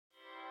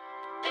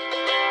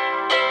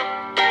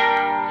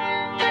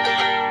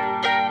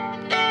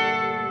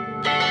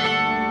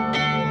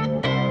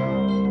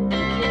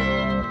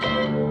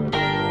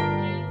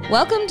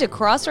Welcome to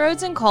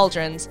Crossroads and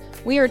Cauldrons.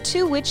 We are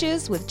two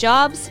witches with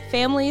jobs,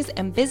 families,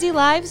 and busy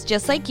lives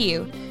just like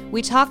you.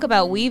 We talk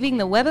about weaving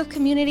the web of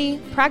community,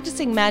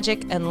 practicing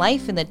magic, and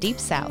life in the Deep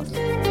South.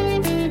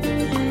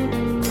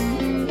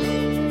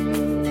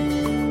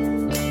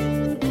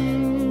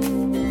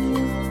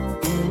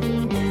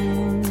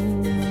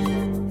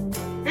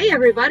 Hey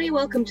everybody,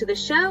 welcome to the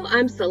show.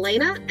 I'm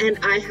Selena, and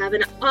I have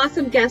an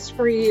awesome guest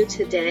for you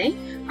today.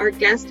 Our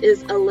guest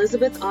is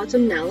Elizabeth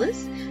Autumn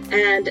Nellis,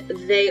 and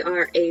they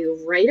are a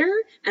writer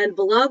and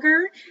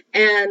blogger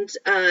and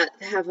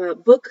have a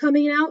book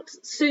coming out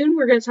soon.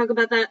 We're going to talk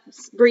about that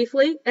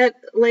briefly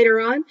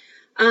later on.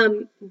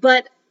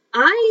 But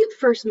I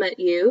first met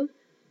you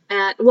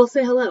at, well,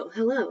 say hello.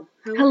 Hello.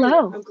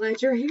 Hello. I'm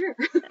glad you're here.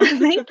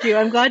 Thank you.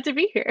 I'm glad to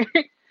be here.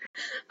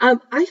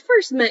 I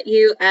first met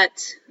you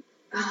at,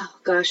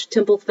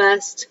 Temple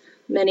Fest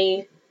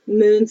many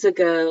moons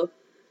ago,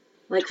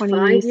 like 5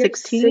 years,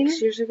 6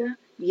 years ago.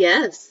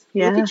 Yes.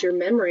 Yeah. Look at your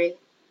memory.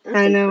 That's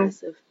I know.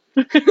 impressive.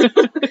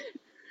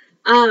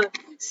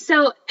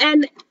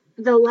 And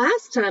the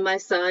last time I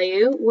saw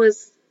you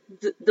was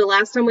the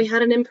last time we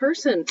had an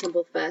in-person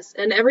Temple Fest,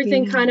 and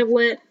everything kind of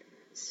went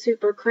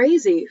super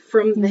crazy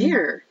from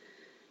there.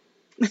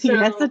 So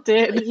yes, it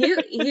did.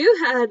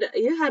 you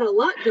had a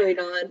lot going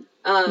on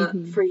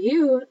for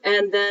you,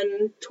 and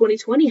then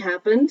 2020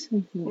 happened,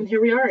 and here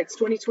we are. It's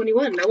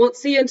 2021. I won't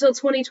see you until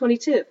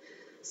 2022.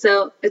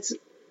 So it's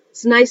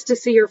nice to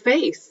see your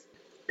face.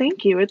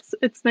 Thank you.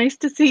 It's nice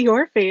to see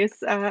your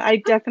face.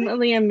 I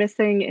definitely am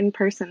missing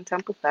in-person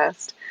Temple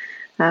Fest.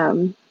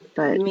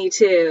 But me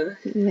too.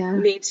 Yeah.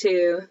 Me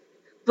too.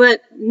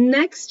 But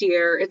next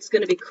year it's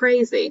going to be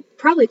crazy.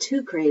 Probably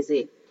too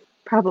crazy.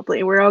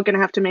 Probably. We're all going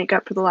to have to make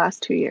up for the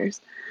last 2 years.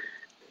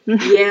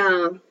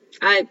 Yeah.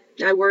 I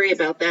worry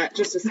about that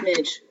just a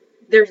smidge.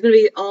 There's going to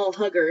be all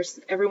huggers.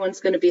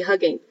 Everyone's going to be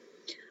hugging.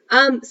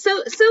 Okay,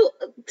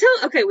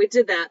 we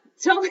did that.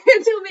 Tell me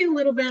a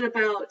little bit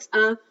about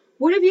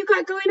what have you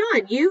got going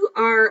on? You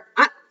are,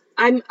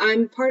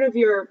 I'm part of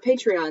your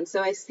Patreon,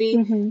 so I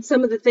see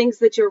some of the things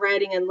that you're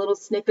writing and little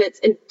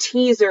snippets and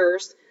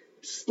teasers,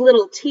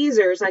 little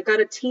teasers. I got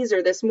a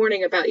teaser this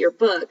morning about your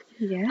book.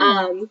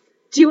 Yeah.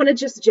 Do you want to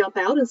just jump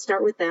out and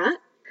start with that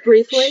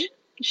briefly?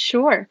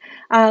 Sure.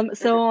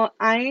 So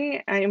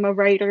I am a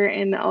writer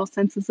in all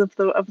senses of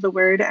the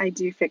word. I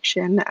do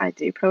fiction, I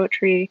do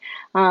poetry,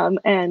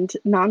 and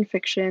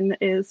nonfiction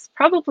is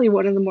probably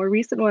one of the more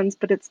recent ones,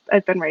 but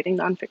I've been writing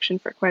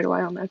nonfiction for quite a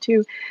while now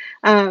too.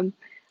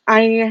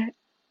 I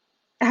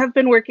have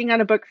been working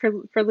on a book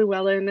for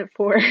Llewellyn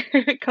for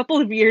a couple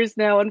of years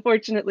now,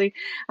 unfortunately,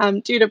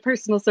 due to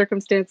personal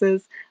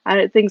circumstances.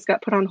 Things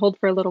got put on hold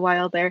for a little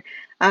while there,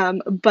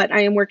 but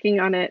I am working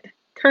on it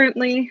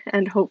currently,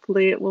 and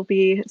hopefully it will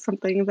be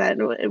something that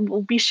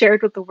will be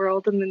shared with the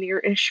world in the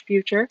near-ish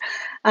future.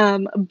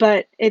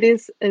 But it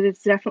is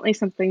definitely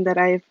something that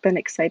I've been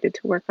excited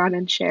to work on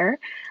and share.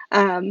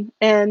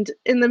 And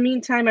in the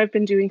meantime, I've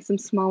been doing some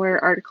smaller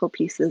article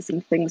pieces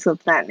and things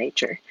of that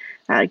nature,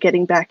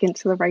 getting back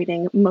into the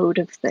writing mode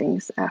of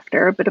things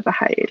after a bit of a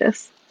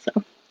hiatus.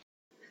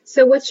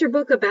 So what's your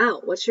book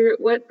about? What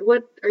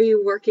are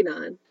you working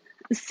on?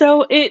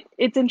 So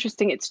it's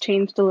interesting. It's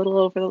changed a little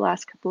over the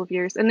last couple of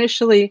years.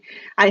 Initially,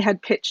 I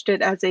had pitched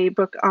it as a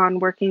book on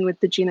working with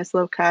the genus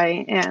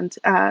loci and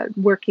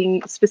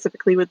working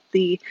specifically with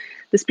the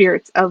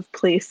spirits of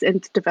place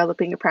and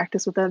developing a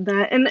practice within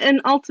that.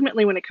 And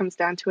ultimately, when it comes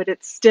down to it,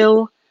 it's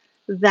still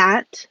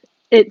that.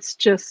 It's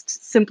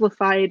just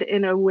simplified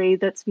in a way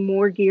that's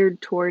more geared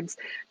towards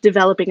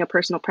developing a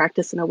personal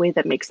practice in a way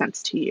that makes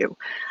sense to you.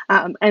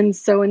 And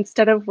so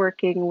instead of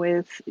working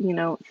with,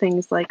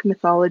 things like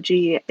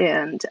mythology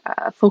and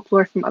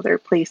folklore from other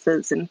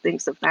places and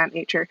things of that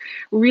nature,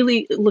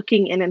 really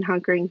looking in and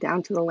hunkering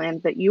down to the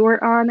land that you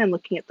are on and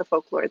looking at the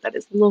folklore that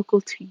is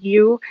local to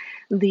you,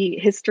 the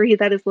history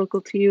that is local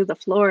to you, the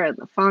flora and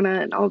the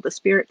fauna and all the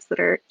spirits that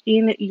are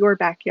in your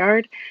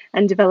backyard,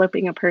 and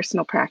developing a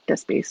personal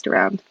practice based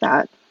around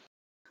that.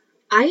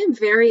 I am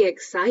very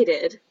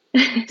excited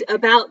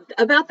about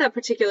that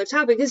particular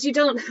topic because you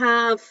don't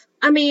have,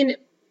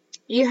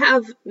 you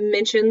have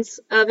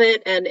mentions of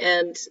it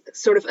and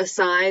sort of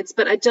asides,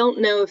 but I don't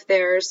know if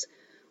there's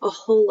a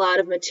whole lot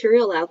of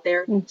material out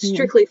there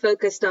strictly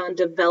focused on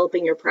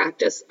developing your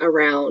practice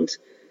around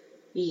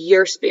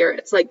your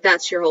spirits. Like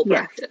that's your whole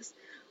practice.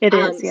 It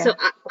is, yeah. So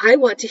I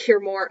want to hear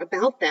more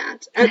about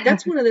that.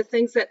 That's one of the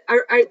things that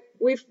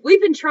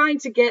we've been trying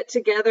to get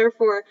together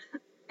for,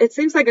 it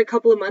seems like a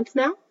couple of months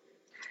now.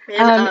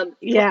 And,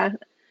 yeah.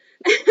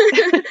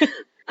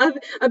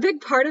 A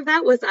big part of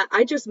that was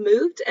I just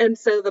moved, and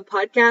so the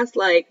podcast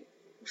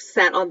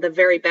sat on the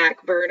very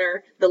back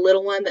burner, the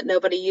little one that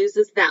nobody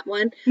uses, that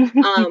one,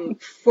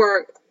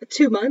 for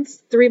 2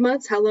 months, 3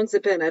 months. How long's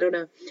it been? I don't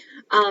know.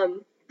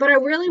 But I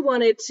really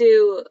wanted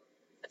to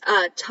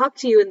talk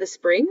to you in the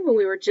spring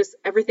when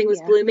everything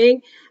was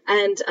blooming,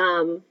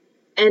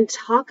 and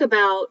talk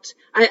about.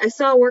 I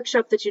saw a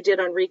workshop that you did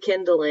on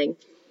rekindling.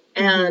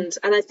 And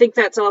I think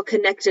that's all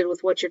connected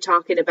with what you're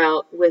talking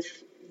about with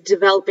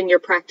developing your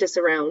practice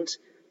around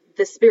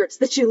the spirits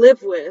that you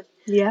live with.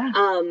 Yeah,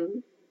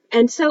 Um,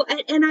 and so,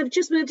 and I've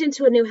just moved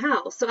into a new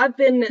house. So I've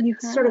been you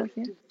sort of have.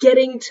 Yeah.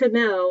 getting to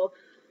know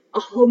a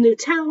whole new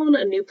town,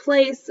 a new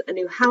place, a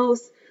new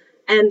house.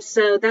 And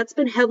so that's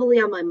been heavily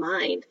on my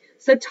mind.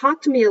 So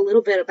talk to me a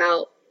little bit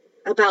about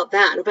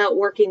that, about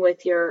working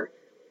with your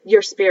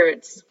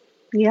spirits.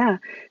 Yeah.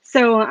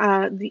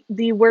 So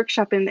the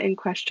workshop in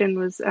question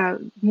was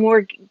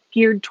more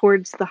geared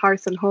towards the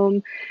hearth and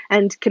home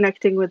and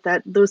connecting with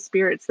those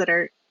spirits that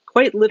are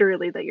quite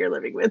literally that you're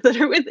living with,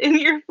 that are within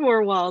your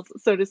four walls,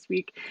 so to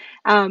speak.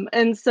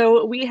 And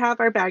so we have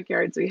our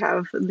backyards. We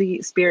have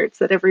the spirits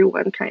that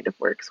everyone kind of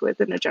works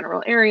with in a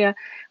general area.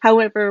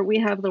 However, we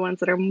have the ones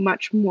that are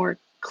much more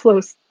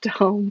close to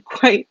home,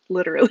 quite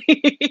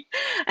literally.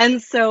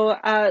 And so,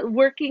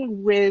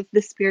 working with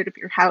the spirit of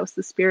your house,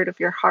 the spirit of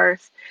your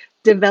hearth,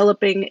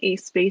 developing a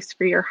space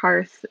for your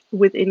hearth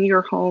within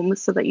your home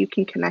so that you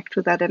can connect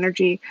with that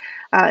energy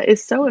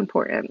is so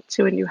important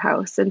to a new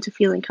house and to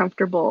feeling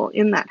comfortable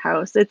in that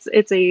house.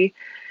 It's a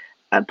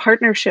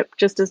partnership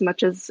just as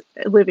much as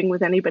living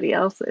with anybody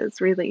else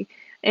is, really.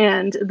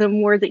 And the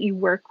more that you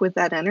work with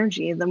that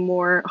energy, the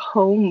more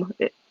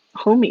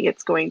homey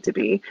it's going to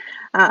be.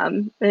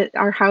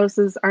 Our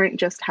houses aren't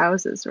just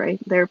houses, right?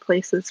 They're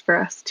places for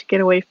us to get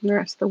away from the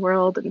rest of the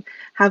world and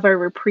have our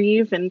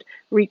reprieve and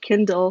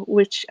rekindle,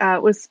 which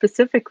was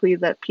specifically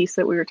that piece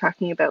that we were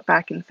talking about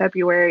back in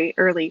February,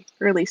 early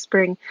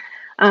spring.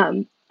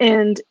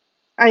 And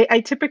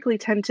I typically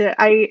tend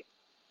to,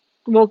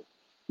 well,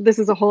 this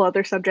is a whole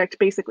other subject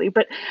basically,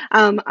 but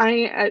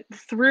I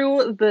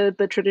threw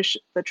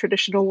the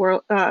traditional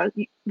world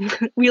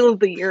wheel of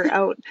the year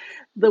out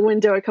the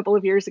window a couple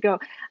of years ago,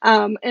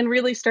 and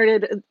really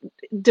started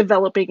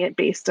developing it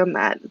based on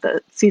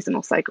the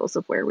seasonal cycles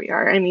of where we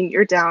are. I mean,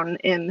 you're down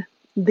in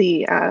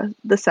the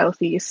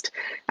southeast.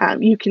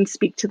 You can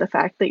speak to the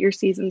fact that your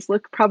seasons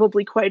look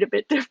probably quite a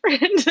bit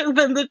different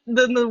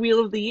than the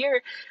wheel of the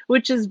year,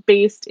 which is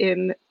based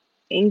in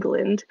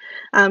England.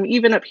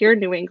 Even up here in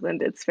New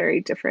England, it's very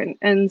different.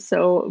 And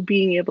so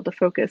being able to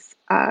focus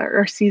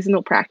our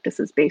seasonal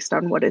practices based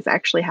on what is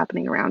actually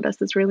happening around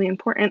us is really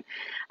important.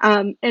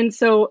 And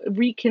so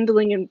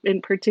rekindling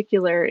in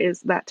particular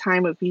is that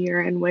time of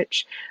year in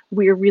which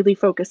we're really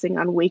focusing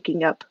on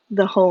waking up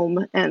the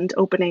home and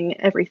opening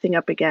everything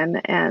up again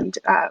and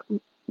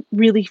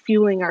really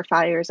fueling our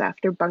fires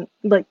after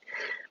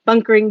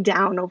bunkering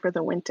down over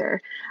the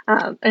winter.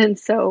 And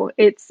so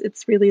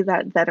it's really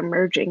that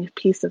emerging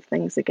piece of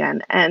things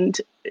again, and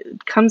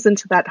it comes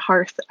into that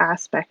hearth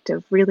aspect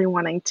of really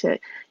wanting to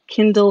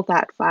kindle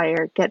that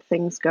fire, get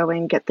things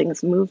going, get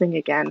things moving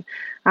again,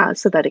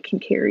 so that it can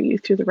carry you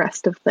through the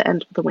rest of the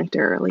end of the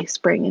winter, early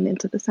spring, and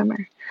into the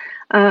summer.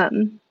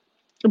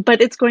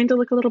 But it's going to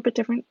look a little bit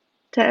different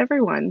to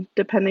everyone,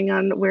 depending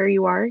on where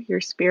you are,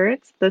 your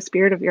spirits, the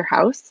spirit of your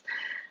house.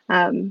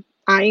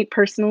 I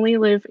personally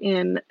live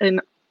in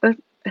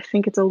I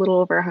think it's a little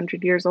over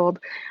 100 years old,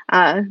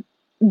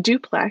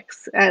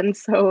 duplex. And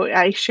so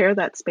I share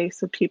that space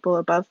with people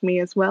above me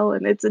as well.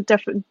 And it's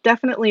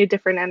definitely a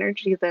different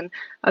energy than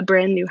a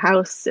brand new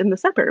house in the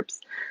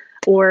suburbs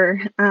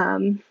or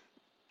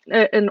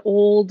an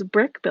old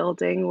brick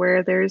building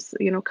where there's,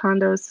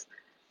 condos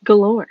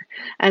galore.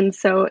 And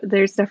so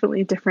there's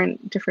definitely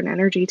different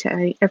energy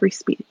to every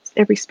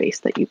space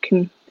that you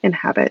can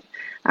inhabit,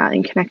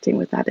 and connecting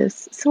with that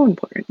is so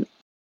important.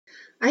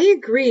 I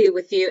agree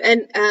with you.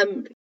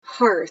 And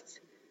hearth,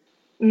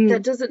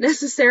 that doesn't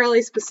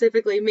necessarily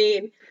specifically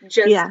mean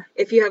just Yeah.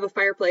 if you have a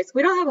fireplace.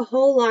 We don't have a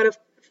whole lot of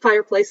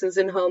fireplaces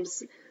in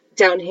homes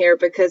down here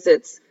because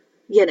it's,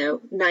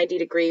 90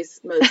 degrees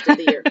most of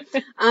the year.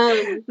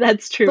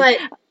 That's true. But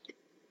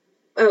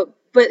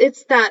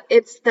it's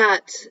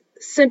that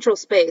central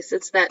space.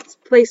 It's that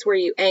place where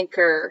you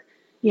anchor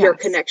your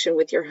Yes. connection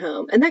with your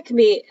home. And that can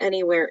be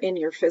anywhere in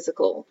your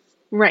physical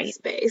Right.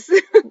 space.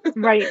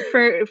 Right.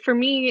 For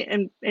me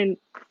and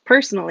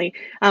personally,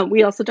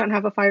 we also don't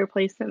have a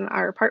fireplace in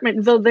our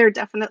apartment, though they're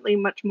definitely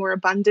much more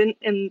abundant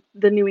in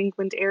the New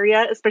England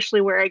area, especially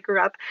where I grew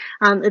up.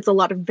 It's a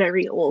lot of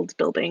very old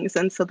buildings,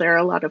 and so there are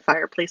a lot of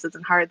fireplaces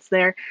and hearths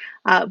there.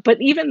 But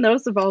even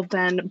those have all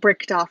been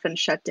bricked off and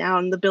shut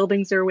down. The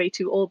buildings are way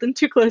too old and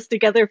too close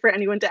together for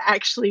anyone to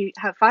actually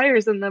have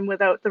fires in them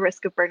without the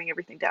risk of burning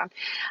everything down.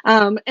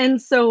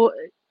 And so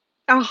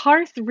a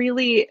hearth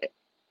really,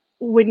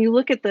 when you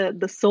look at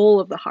the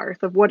soul of the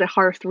hearth, of what a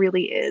hearth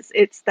really is,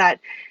 it's that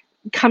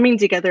coming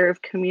together of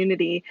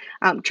community,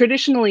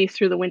 traditionally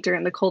through the winter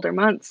and the colder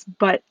months,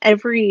 but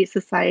every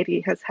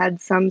society has had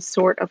some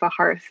sort of a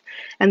hearth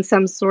and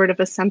some sort of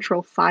a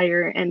central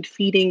fire and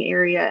feeding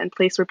area and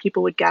place where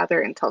people would gather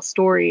and tell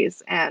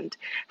stories and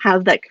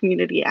have that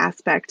community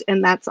aspect.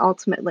 And that's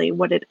ultimately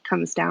what it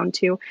comes down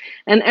to.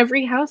 And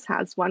every house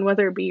has one,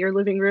 whether it be your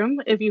living room.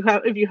 If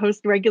you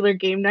host regular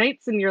game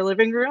nights in your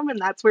living room and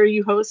that's where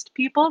you host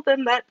people,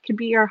 then that could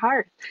be your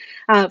hearth.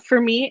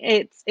 For me,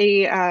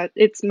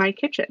 it's my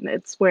kitchen.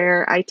 It's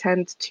where I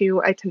tend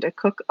to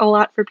cook a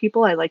lot for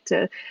people. I like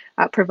to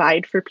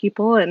provide for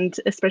people, and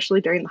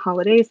especially during the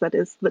holidays, that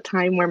is the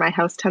time where my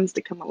house tends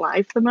to come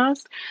alive the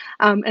most.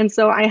 And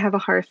so I have a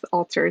hearth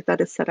altar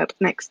that is set up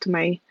next to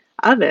my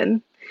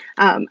oven.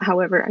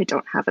 However, I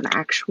don't have an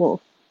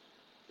actual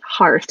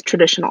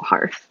traditional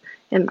hearth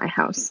in my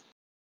house.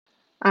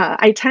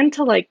 I tend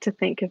to like to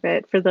think of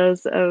it for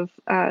those of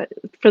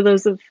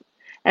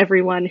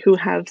everyone who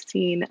have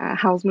seen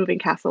Howl's Moving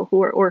Castle,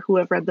 or who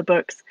have read the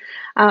books.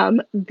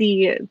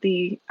 The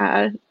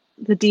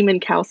demon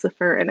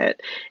Calcifer in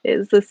it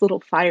is this little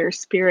fire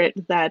spirit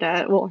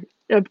that, well,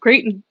 a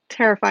great and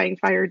terrifying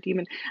fire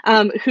demon,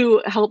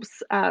 who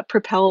helps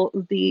propel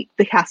the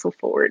castle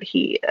forward.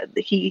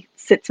 He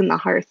sits in the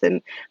hearth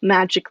and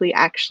magically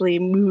actually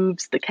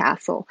moves the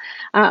castle,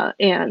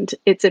 and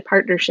it's a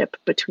partnership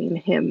between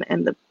him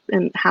and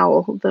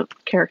Howl, the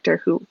character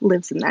who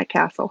lives in that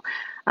castle.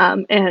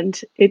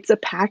 And it's a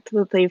pact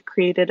that they've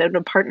created, and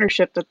a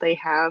partnership that they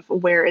have,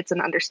 where it's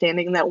an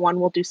understanding that one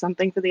will do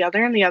something for the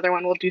other and the other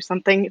one will do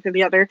something for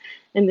the other,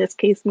 in this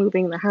case,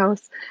 moving the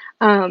house.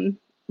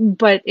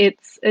 But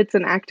it's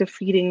an act of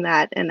feeding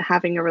that and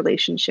having a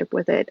relationship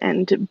with it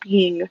and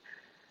being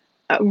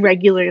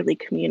regularly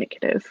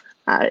communicative.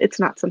 It's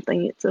not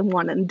something, it's a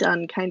one and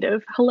done kind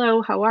of,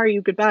 hello, how are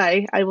you,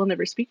 goodbye, I will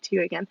never speak to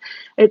you again.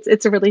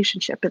 It's a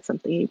relationship. It's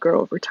something you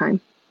grow over time.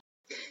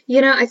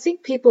 I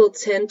think people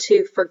tend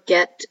to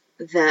forget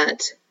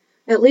that,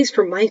 at least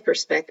from my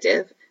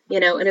perspective,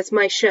 and it's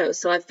my show,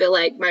 so I feel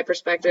like my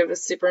perspective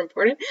is super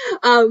important.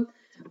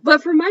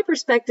 But from my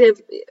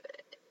perspective,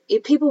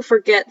 people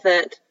forget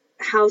that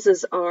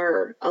houses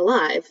are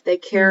alive. They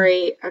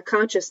carry a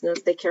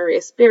consciousness, they carry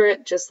a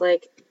spirit, just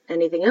like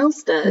anything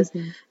else does.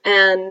 Mm-hmm.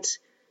 And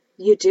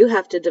you do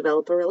have to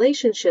develop a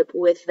relationship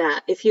with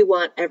that if you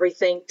want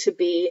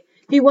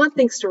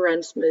things to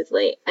run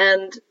smoothly.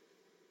 And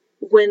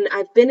when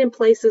I've been in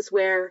places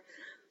where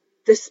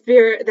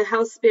the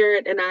house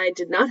spirit and I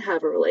did not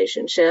have a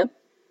relationship,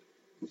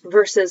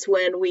 versus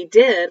when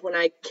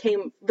I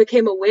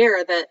became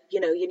aware that,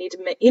 you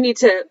need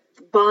to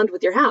bond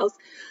with your house.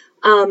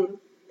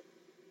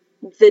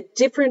 The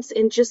difference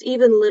in just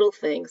even little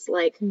things,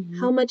 like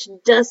how much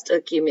dust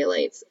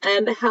accumulates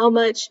and how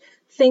much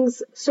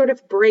things sort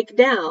of break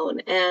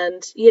down.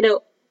 And,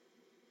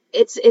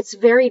 it's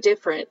very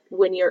different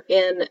when you're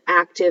in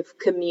active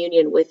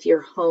communion with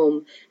your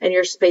home and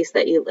your space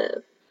that you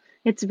live.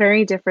 It's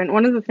very different.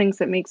 One of the things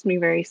that makes me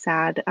very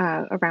sad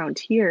around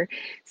here,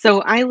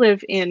 so I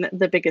live in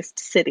the biggest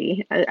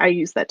city, I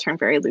use that term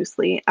very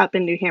loosely, up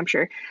in New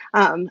Hampshire,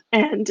 and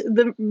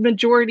the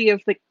majority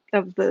of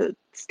the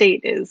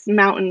state is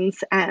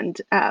mountains and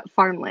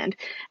farmland.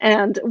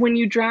 And when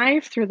you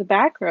drive through the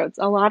back roads,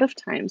 a lot of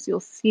times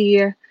you'll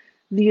see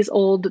these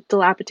old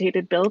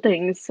dilapidated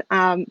buildings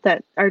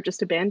that are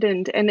just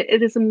abandoned, and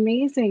it is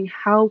amazing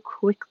how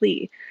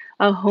quickly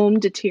a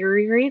home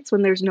deteriorates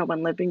when there's no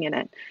one living in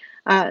it.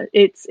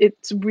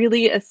 It's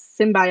really a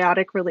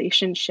symbiotic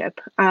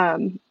relationship.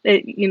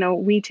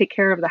 We take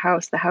care of the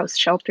house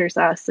shelters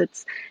us.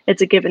 It's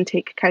a give and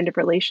take kind of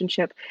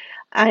relationship.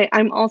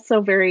 I'm also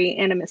very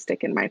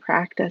animistic in my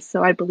practice,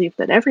 so I believe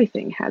that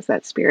everything has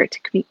that spirit to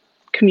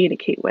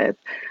communicate with.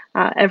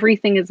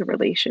 Everything is a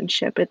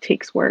relationship. It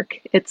takes work.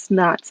 It's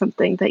not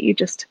something that you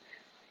just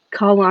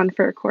call on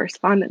for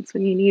correspondence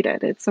when you need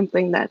it. It's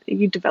something that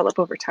you develop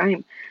over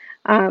time.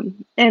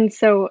 And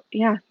so,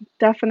 yeah,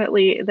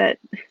 definitely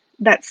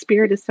that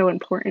spirit is so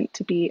important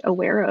to be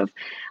aware of.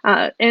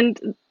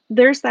 And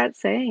there's that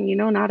saying,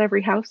 not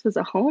every house is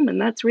a home,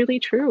 and that's really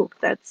true.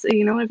 That's,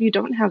 if you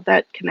don't have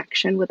that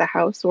connection with a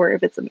house, or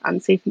if it's an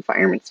unsafe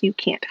environment, so you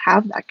can't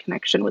have that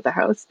connection with a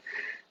house,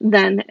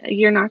 then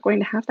you're not going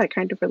to have that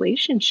kind of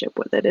relationship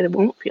with it. It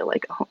won't feel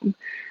like a home.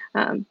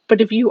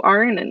 But if you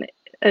are in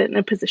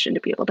a position to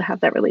be able to have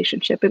that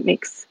relationship, it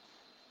makes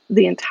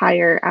the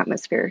entire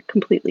atmosphere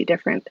completely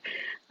different.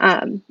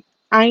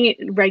 I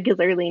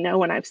regularly know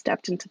when I've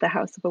stepped into the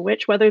house of a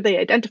witch, whether they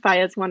identify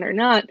as one or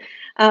not,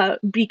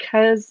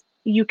 because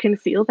you can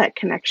feel that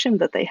connection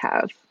that they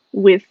have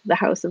with the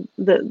house of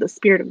the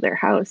spirit of their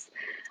house.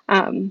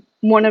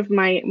 One of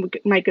my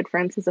good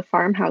friends is a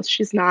farmhouse.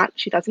 She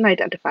doesn't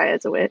identify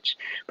as a witch,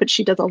 but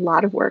she does a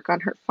lot of work on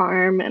her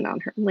farm and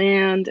on her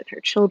land, and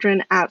her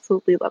children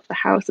absolutely love the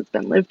house. It's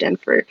been lived in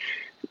for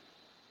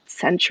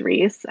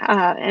centuries,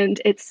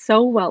 and it's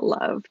so well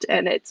loved,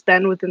 and it's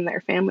been within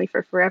their family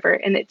for forever,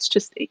 and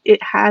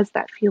it has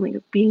that feeling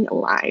of being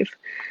alive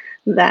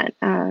that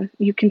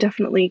you can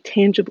definitely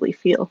tangibly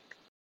feel.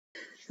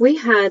 We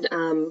had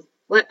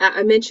what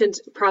I mentioned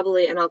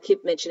probably, and I'll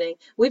keep mentioning,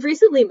 we've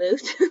recently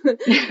moved.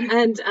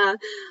 And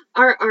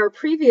our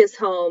previous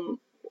home,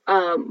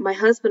 my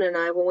husband and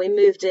I, when we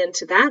moved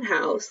into that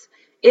house,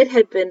 it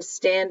had been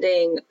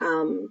standing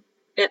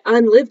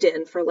unlived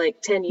in for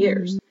like 10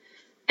 years.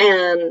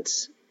 And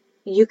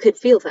you could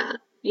feel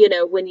that,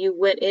 when you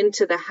went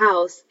into the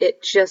house,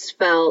 it just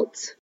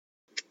felt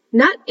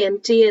not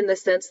empty in the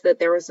sense that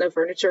there was no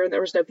furniture and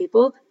there was no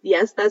people.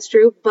 Yes, that's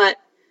true, but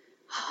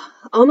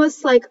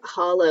almost like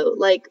hollow,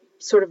 like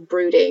sort of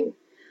brooding.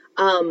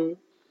 Um,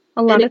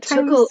 A and lot of it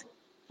took a, times,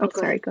 oh, oh,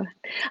 go sorry, ahead. go ahead.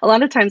 A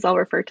lot of times I'll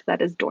refer to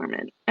that as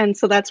dormant. And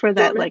so that's where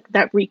that Dormant. like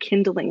that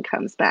rekindling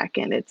comes back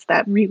in. It's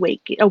that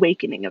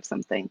awakening of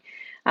something.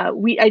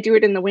 I do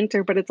it in the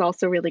winter, but it's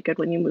also really good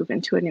when you move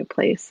into a new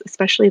place,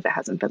 especially if it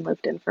hasn't been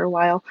lived in for a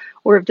while,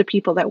 or if the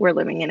people that were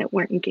living in it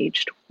weren't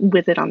engaged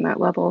with it on that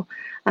level.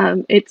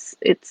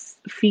 It's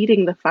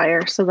feeding the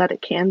fire so that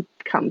it can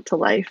come to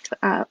life.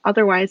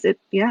 Otherwise,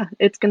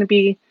 it's going to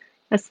be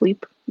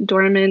asleep,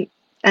 dormant,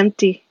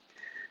 empty.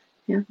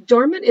 Yeah.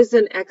 Dormant is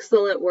an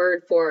excellent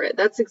word for it.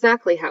 That's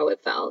exactly how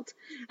it felt.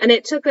 And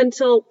it took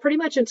until pretty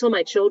much until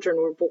my children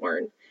were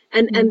born.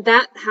 And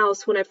that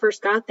house, when I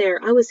first got there,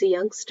 I was a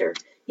youngster.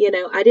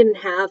 I didn't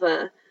have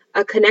a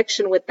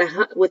connection with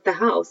with the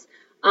house.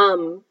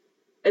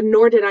 And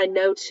nor did I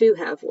know to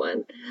have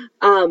one.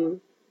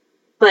 Um,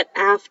 but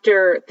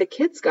after the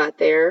kids got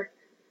there,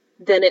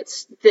 then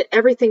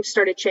everything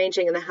started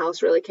changing and the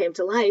house really came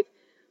to life.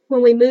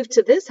 When we moved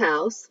to this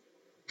house,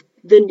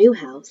 the new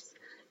house,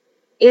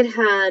 it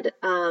had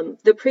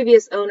the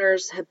previous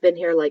owners have been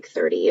here like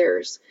 30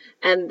 years,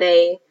 and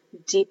they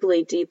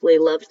deeply, deeply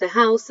loved the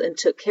house and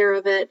took care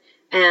of it.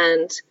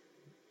 And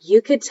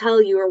you could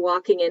tell you were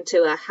walking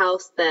into a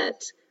house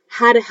that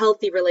had a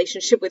healthy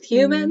relationship with Mm,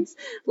 humans.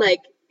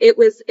 Like it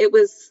was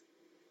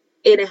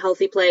in a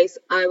healthy place.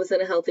 I was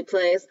in a healthy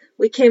place.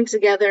 We came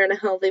together in a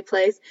healthy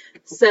place.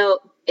 So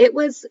it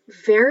was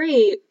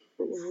very,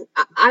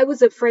 I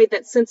was afraid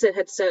that since it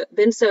had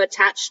been so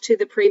attached to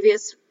the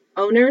previous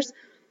owners,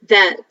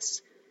 that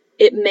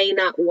it may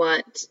not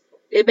want,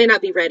 it may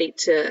not be ready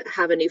to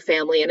have a new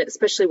family. And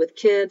especially with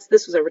kids,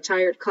 this was a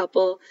retired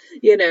couple,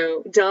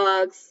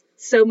 dogs,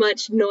 so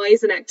much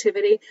noise and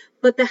activity.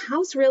 But the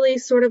house really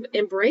sort of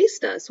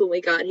embraced us when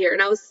we got here.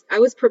 And I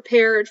was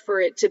prepared for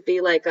it to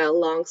be like a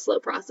long, slow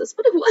process,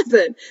 but it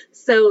wasn't.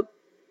 So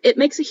it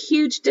makes a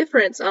huge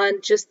difference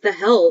on just the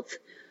health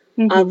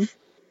hmm of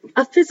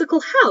a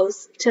physical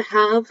house to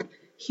have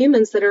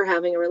humans that are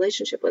having a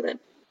relationship with it.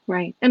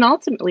 Right. And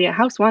ultimately, a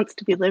house wants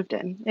to be lived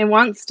in. It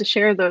wants to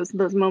share those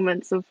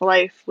moments of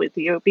life with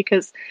you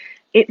because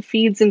it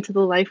feeds into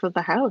the life of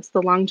the house,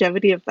 the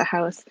longevity of the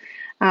house.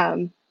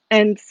 Um,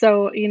 and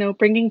so,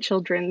 bringing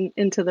children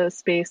into those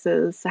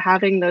spaces,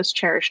 having those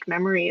cherished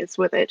memories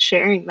with it,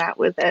 sharing that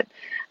with it,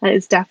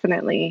 is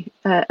definitely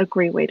a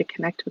great way to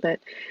connect with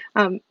it.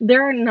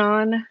 There are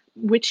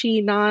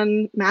non-witchy,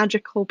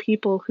 non-magical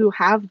people who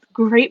have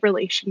great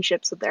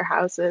relationships with their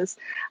houses.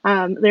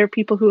 There are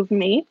people who have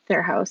made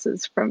their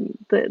houses from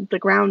the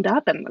ground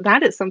up, and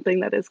that is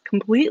something that is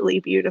completely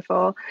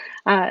beautiful,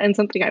 and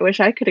something I wish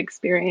I could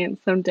experience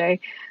someday.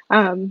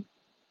 Um,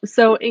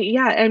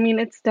 yeah, I mean,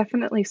 it's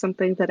definitely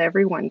something that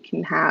everyone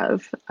can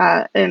have,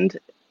 and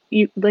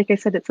like I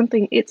said,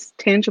 it's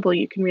tangible.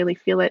 You can really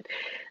feel it.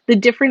 The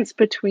difference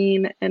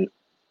between an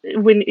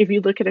when if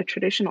you look at a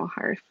traditional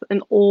hearth,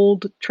 an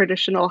old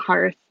traditional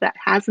hearth that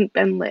hasn't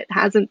been lit,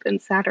 hasn't been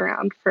sat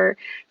around for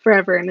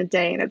forever and a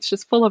day, and it's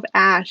just full of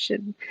ash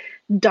and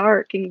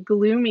dark and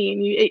gloomy,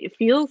 and it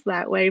feels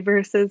that way,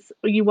 versus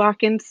you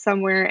walk into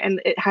somewhere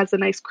and it has a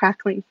nice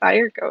crackling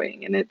fire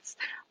going and it's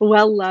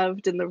well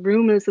loved and the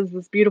room is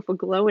this beautiful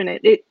glow in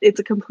it's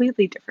a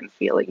completely different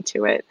feeling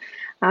to it.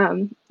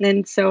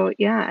 And so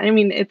yeah, I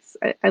mean,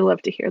 I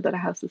love to hear that a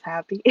house is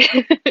happy.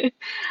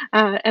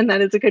 And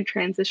that is a good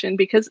transition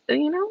because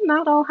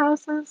not all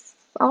houses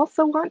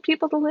also want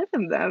people to live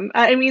in them.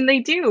 I mean, they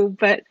do,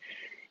 but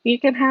you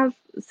can have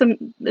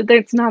some,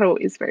 it's not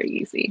always very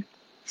easy.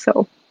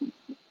 So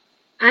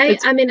I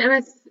it's I mean,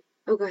 and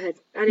oh, go ahead.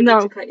 I didn't mean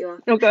to no, cut you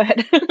off. no, go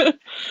ahead.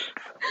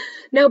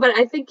 No, but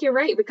I think you're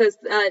right because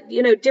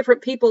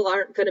different people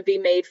aren't going to be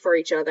made for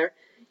each other.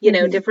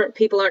 hmm Different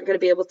people aren't going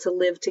to be able to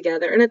live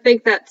together. And I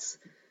think that's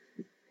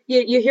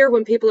you hear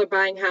when people are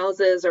buying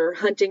houses or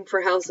hunting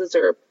for houses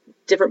or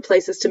different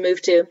places to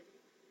move to,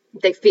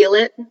 they feel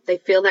it. They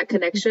feel that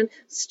connection.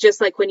 It's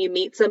just like when you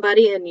meet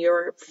somebody and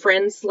you're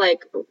friends,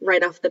 like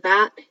right off the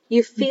bat,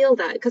 you feel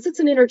that because it's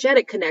an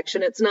energetic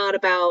connection. It's not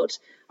about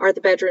are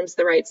the bedrooms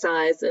the right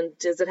size and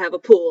does it have a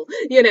pool?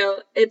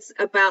 It's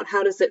about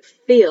how does it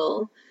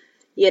feel,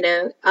 you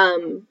know?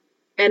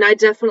 And I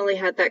definitely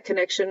had that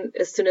connection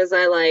as soon as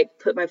I like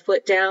put my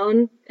foot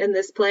down in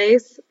this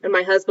place. And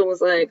my husband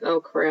was like,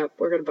 oh crap,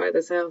 we're going to buy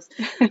this house.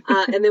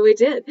 And then we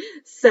did.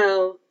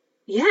 So,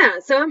 yeah,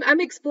 so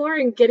I'm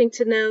exploring getting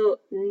to know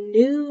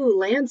new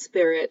land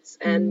spirits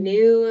and Mm,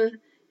 new,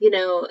 you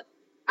know,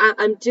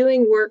 I'm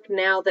doing work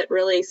now that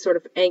really sort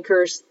of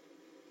anchors,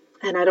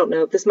 and I don't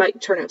know, this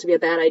might turn out to be a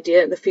bad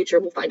idea in the future,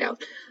 we'll find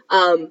out.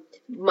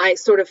 My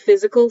sort of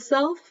physical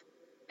self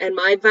and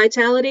my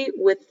vitality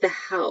with the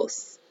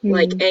house,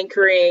 like mm.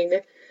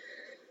 anchoring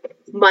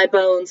my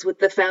bones with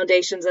the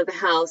foundations of the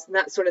house and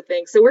that sort of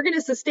thing. So we're going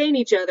to sustain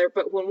each other,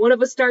 but when one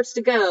of us starts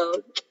to go,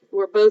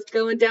 we're both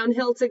going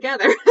downhill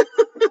together,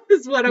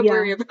 is what I'm Yeah,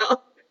 worried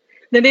about.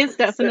 that is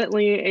So,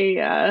 definitely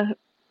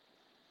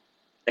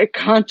a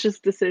conscious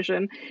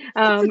decision.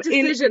 It's a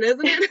In decision,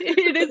 isn't it?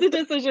 it is a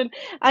decision.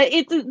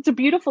 It's a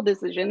beautiful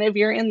decision if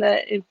you're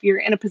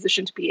in a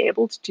position to be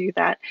able to do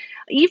that.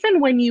 Even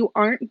when you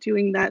aren't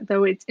doing that,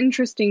 though, it's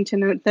interesting to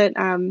note that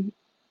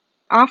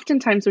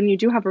oftentimes when you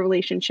do have a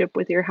relationship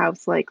with your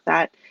house like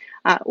that,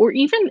 or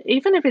even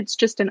if it's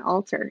just an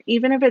altar,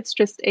 even if it's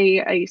just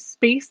a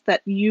space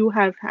that you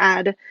have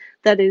had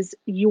that is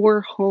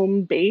your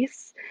home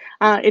base,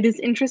 it is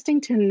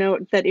interesting to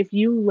note that if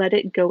you let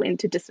it go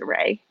into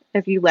disarray,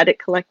 if you let it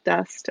collect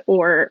dust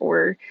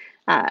or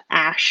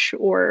ash,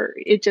 or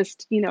it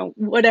just,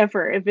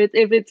 whatever, if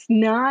it's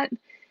not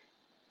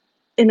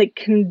in a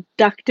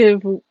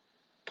conductive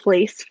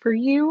place for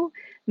you,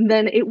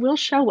 then it will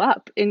show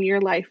up in your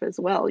life as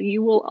well.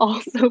 You will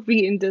also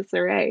be in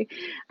disarray.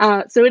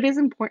 So it is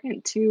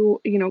important to,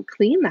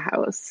 clean the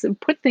house and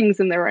put things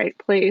in the right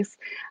place.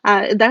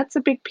 That's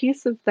a big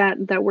piece of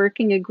that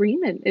working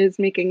agreement, is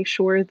making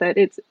sure that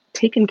it's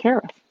taken care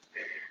of.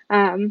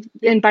 Yeah,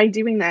 And by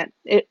doing that,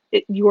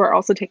 you are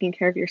also taking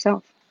care of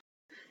yourself.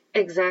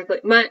 exactly.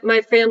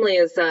 My family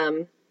is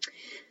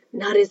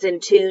not as in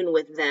tune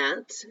with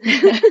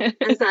that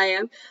as I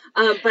am.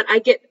 But I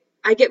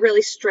get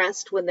really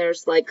stressed when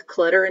there's like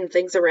clutter and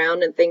things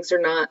around and things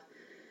are not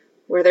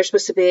where they're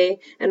supposed to be.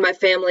 And my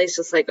family's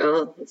just like,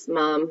 oh, it's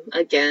mom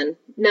again.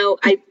 No,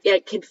 I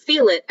can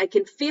feel it. I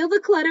can feel the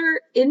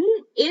clutter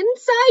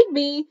inside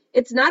me.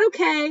 It's not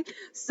okay.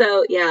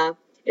 So yeah,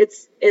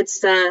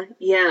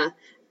 yeah.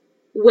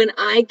 When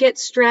I get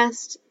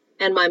stressed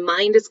and my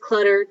mind is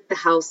cluttered, the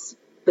house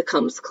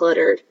becomes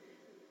cluttered.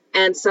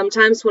 And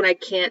sometimes when I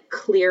can't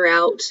clear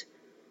out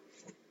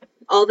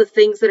all the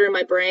things that are in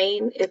my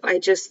brain, if I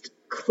just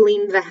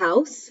clean the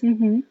house,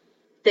 Hmm.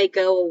 they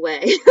go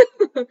away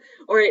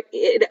or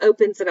it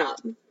opens it up.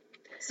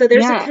 So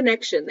there's a Yeah.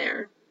 connection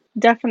there.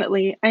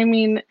 Definitely. I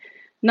mean,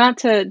 not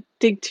to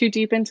dig too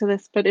deep into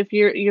this, but if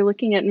you're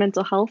looking at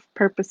mental health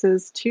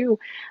purposes too,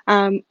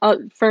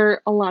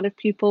 for a lot of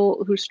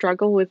people who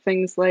struggle with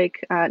things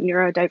like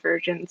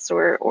neurodivergence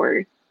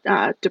or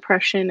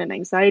depression and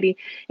anxiety,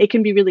 it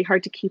can be really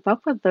hard to keep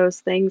up with those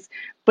things.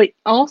 But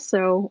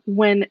also,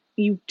 when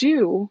you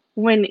do,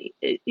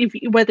 if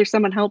whether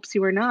someone helps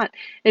you or not,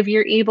 if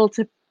you're able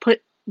to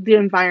put the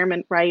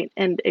environment right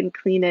and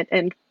clean it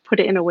and put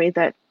it in a way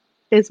that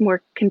is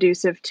more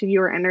conducive to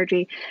your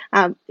energy,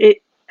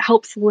 it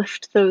helps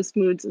lift those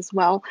moods as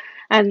well.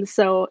 And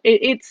so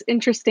it's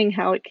interesting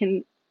how it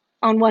can,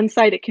 on one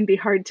side, it can be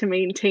hard to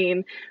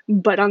maintain,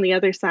 but on the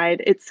other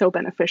side, it's so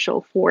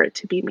beneficial for it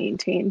to be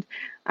maintained.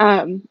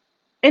 Um,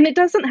 and it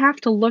doesn't have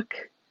to look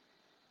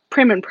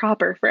prim and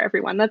proper for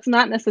everyone. That's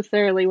not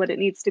necessarily what it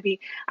needs to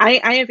be. I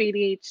have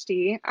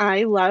ADHD.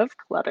 I love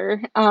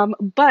clutter,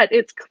 but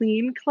it's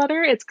clean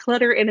clutter. It's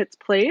clutter in its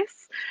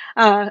place.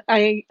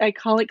 I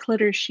call it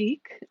clutter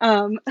chic.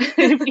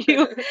 If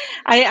you,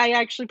 I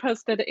actually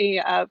posted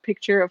a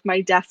picture of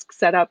my desk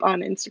setup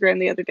on Instagram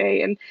the other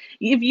day, and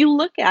if you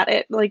look at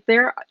it, like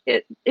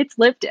it's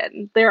lived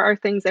in. There are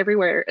things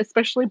everywhere,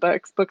 especially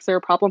books. Books are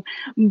a problem,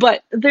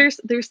 but there's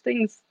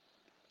things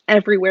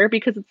everywhere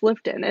because it's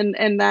lived in,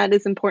 and that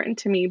is important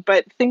to me.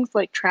 But things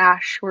like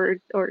trash or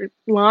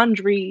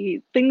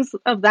laundry, things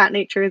of that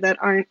nature that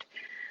aren't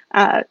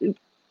uh,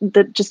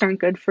 that just aren't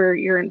good for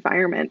your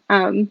environment,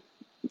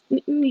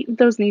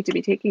 those need to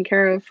be taken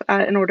care of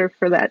in order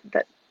for that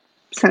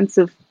sense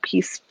of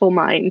peaceful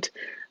mind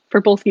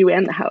for both you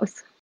and the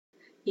house.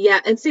 Yeah,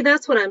 and see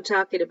that's what I'm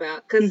talking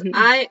about because Hmm.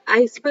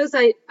 I suppose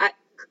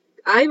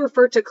I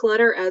refer to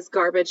clutter as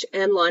garbage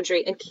and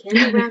laundry and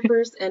candy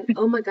wrappers. And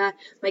oh my God,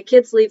 my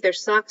kids leave their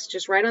socks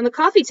just right on the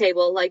coffee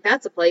table. Like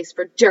that's a place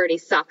for dirty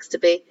socks to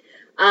be.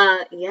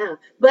 Yeah.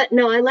 But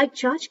no, I like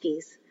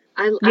tchotchkes.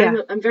 Yeah,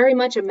 I'm very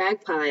much a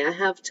magpie. I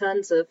have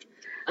tons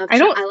I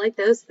don't I like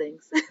those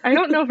things. I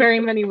don't know very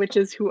many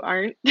witches who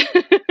aren't.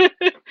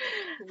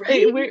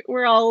 Right?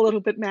 We're all a little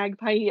bit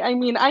magpie. I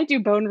mean, I do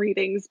bone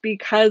readings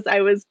because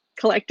I was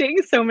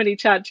collecting so many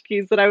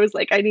tchotchkes that I was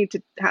like, I need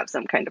to have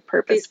some kind of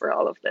purpose These for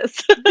all of this.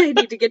 they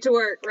need to get to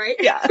work, right?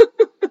 Yeah.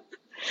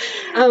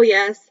 Oh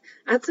yes,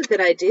 that's a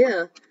good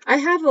idea. I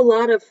have a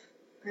lot of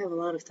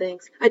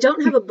things. I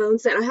don't have a bone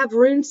set. I have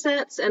rune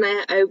sets, and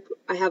I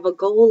have a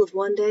goal of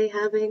one day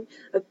having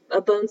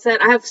a bone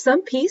set. I have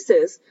some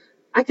pieces.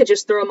 I could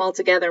just throw them all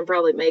together and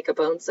probably make a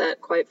bone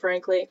set, quite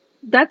frankly,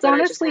 That's but I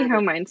just honestly how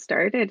haven't. mine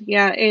started.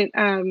 Yeah,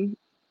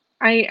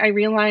 I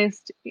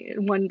realized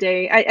one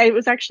day I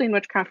was actually in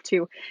witchcraft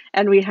too,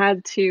 and we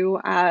had to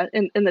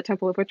in the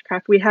Temple of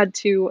Witchcraft we had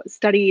to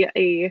study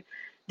a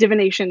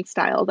divination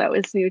style that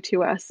was new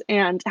to us.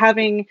 And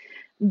having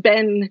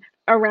been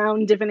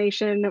around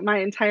divination my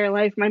entire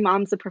life, my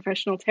mom's a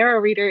professional tarot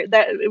reader,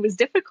 that it was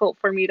difficult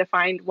for me to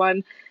find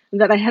one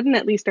that I hadn't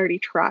at least already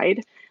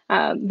tried.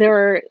 There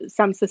are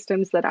some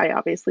systems that I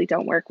obviously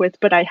don't work with,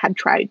 but I had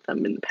tried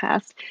them in the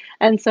past.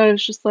 And so I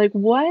was just like,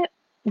 what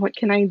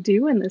can I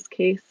do in this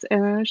case?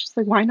 And I was just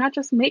like, why not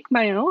just make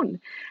my own?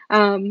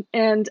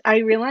 And I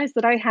realized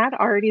that I had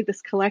already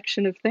this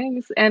collection of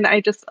things, and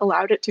I just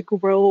allowed it to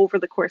grow over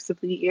the course of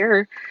the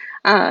year.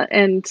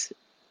 And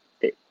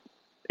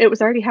it, it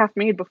was already half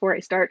made before I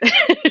started.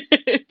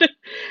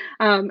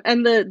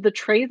 And the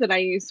tray that I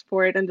used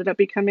for it ended up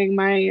becoming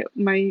my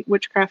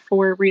Witchcraft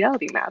 4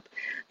 reality map.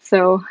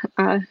 So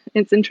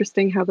it's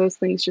interesting how those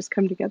things just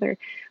come together.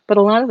 But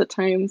a lot of the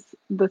times,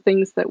 the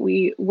things that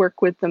we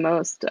work with the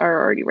most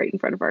are already right in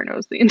front of our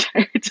nose the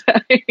entire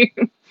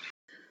time.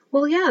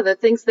 Well, yeah, the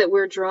things that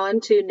we're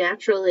drawn to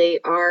naturally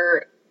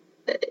are,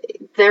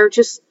 they're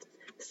just,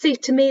 see,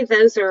 to me,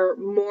 those are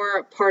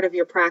more part of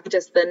your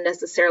practice than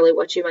necessarily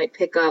what you might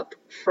pick up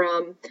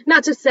from,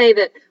 not to say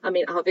that, I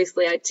mean,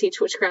 obviously I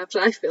teach witchcraft,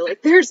 and I feel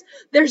like there's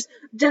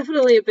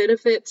definitely a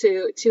benefit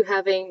to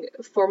having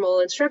formal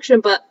instruction,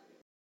 but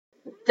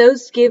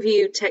those give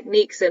you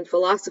techniques and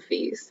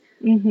philosophies.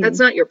 That's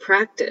Hmm. not your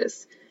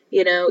practice.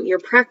 Your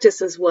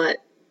practice is what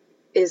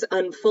is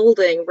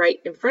unfolding right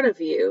in front of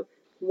you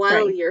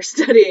while Right. you're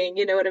studying,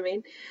 you know what I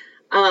mean?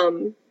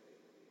 Um,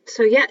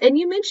 so yeah, and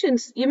you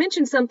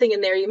mentioned something in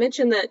there. You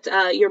mentioned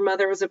that your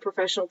mother was a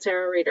professional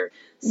tarot reader.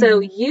 So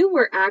Hmm. you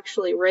were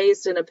actually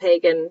raised in a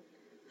pagan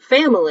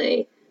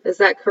family. Is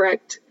that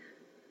correct?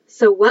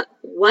 So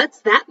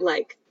what's that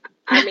like?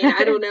 I mean,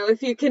 I don't know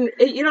if you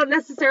don't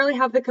necessarily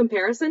have the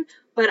comparison,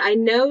 but I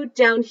know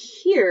down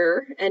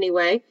here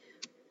anyway,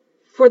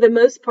 for the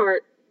most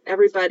part,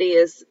 everybody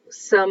is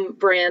some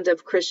brand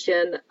of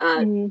Christian.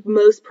 Mm.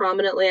 Most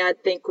prominently, I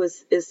think,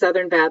 is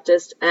Southern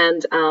Baptist,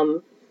 and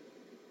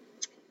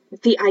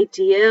the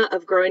idea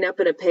of growing up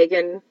in a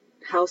pagan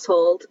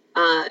household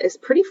is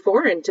pretty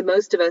foreign to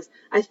most of us.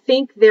 I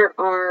think there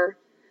are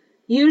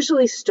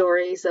usually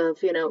stories of,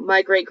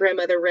 my great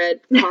grandmother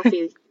read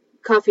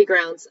coffee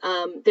grounds.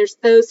 There's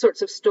those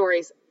sorts of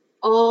stories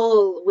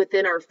all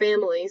within our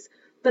families,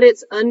 but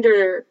it's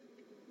under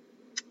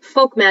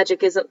folk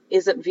magic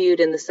isn't viewed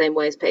in the same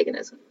way as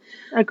paganism.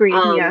 Agreed.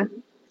 Yeah.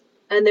 Um,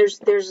 and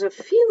there's a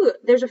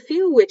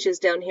few witches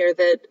down here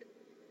that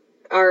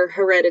are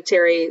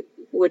hereditary,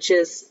 which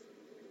is,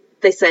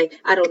 they say,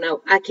 I don't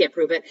know, I can't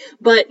prove it,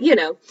 but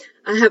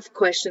I have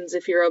questions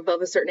if you're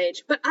above a certain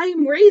age. But I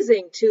am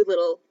raising two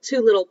little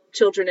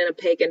children in a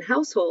pagan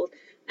household,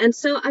 and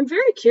so I'm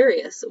very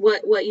curious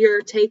what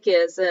your take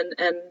is, and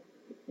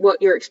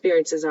what your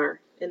experiences are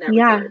in that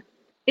Yeah. regard.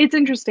 It's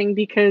interesting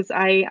because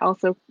I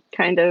also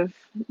kind of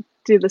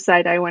do the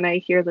side eye when I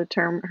hear the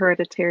term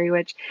hereditary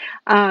witch.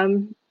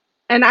 Um,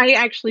 and I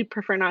actually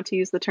prefer not to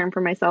use the term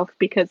for myself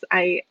because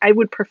I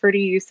would prefer to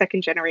use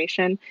second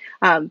generation,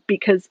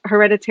 because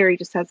hereditary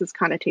just has this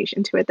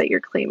connotation to it that you're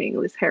claiming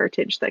this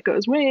heritage that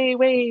goes way,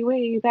 way,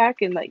 way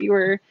back and that you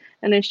were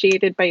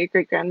initiated by your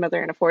great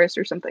grandmother in a forest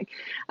or something.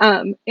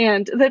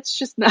 And that's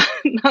just not,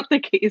 not the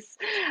case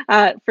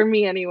for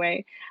me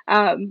anyway.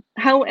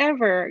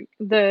 However,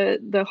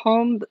 the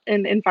home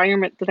and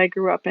environment that I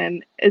grew up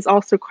in is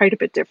also quite a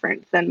bit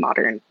different than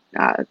modern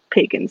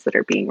pagans that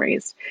are being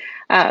raised.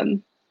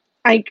 Um,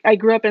 I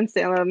grew up in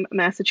Salem,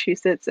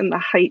 Massachusetts, in the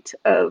height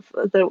of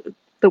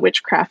the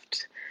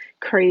witchcraft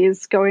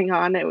craze going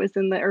on. It was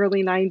in the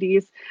early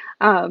 90s.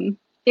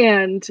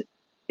 And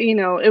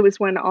it was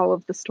when all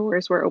of the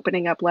stores were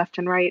opening up left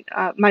and right.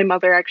 My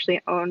mother actually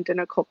owned an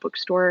occult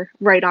bookstore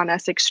right on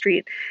Essex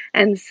Street.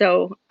 And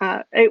so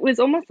it was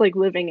almost like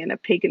living in a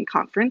pagan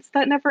conference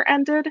that never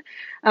ended. It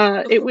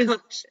Oh was,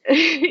 gosh,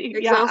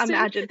 yeah,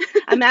 exhausting.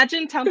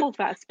 imagine Temple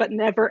Fest, but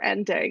never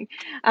ending.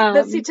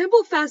 But see, Um,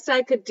 Temple Fest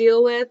I could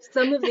deal with.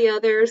 Some of the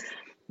others,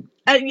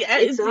 yeah,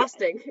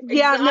 exhausting,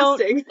 yeah, no.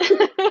 exhausting.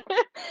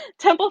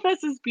 Temple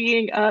Fest is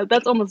being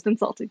that's almost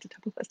insulting to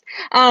Temple Fest.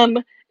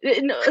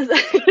 No,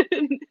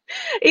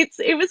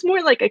 it was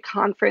more like a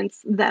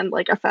conference than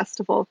like a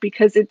festival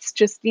because it's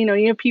just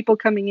you have people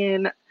coming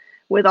in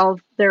with all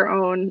of their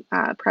own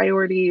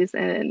priorities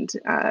and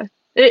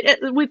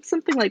with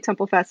something like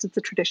Temple Fest, it's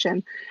a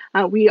tradition.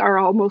 We are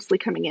all mostly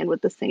coming in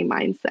with the same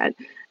mindset,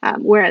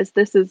 whereas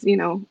this is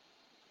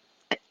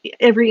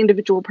every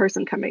individual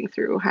person coming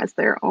through has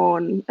their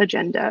own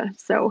agenda.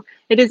 So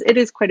it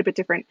is quite a bit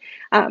different.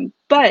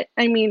 But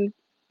I mean,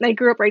 I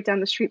grew up right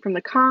down the street from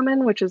the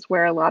Common, which is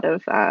where a lot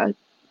of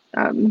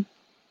um,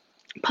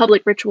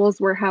 public rituals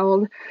were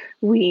held.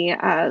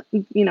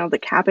 The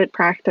Cabot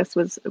practice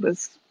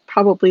was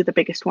probably the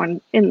biggest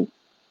one in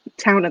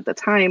town at the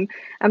time,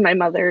 and my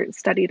mother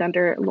studied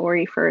under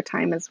Lori for a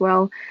time as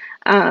well.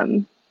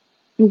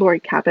 Lori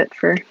Cabot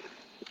for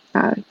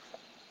uh,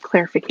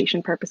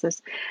 clarification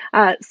purposes.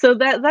 So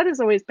that has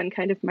always been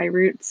kind of my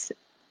roots.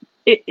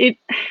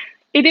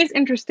 It is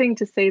interesting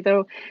to say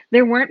though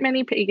there weren't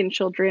many pagan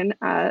children.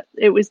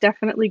 It was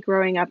definitely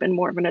growing up in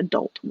more of an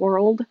adult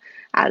world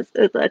as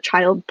a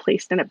child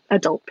placed in an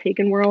adult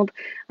pagan world.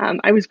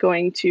 I was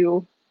going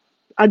to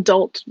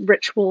adult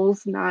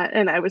rituals, not,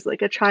 and I was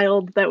like a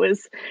child that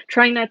was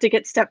trying not to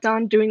get stepped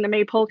on, doing the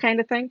maypole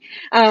kind of thing.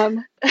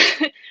 Um,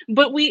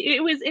 but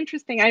it was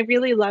interesting. I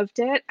really loved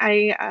it.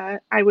 I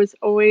was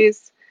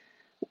always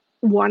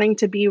wanting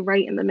to be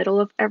right in the middle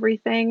of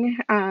everything.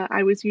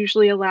 I was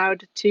usually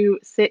allowed to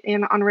sit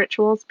in on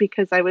rituals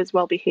because I was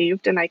well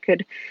behaved and I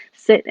could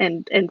sit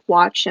and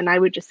watch, and I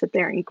would just sit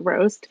there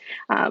engrossed.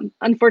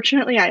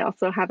 Unfortunately, I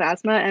also have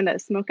asthma and a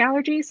smoke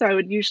allergy, so I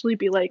would usually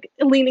be like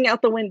leaning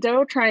out the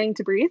window trying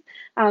to breathe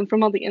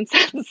from all the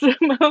incense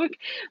smoke.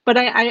 But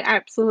I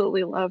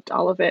absolutely loved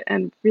all of it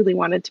and really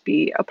wanted to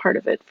be a part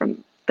of it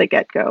from the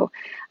get go.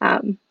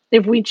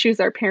 If we choose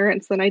our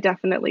parents, then I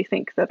definitely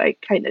think that I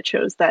kind of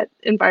chose that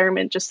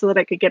environment just so that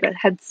I could get a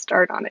head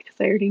start on it because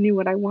I already knew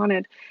what I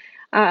wanted.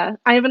 I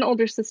have an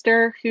older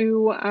sister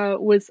who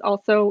was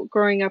also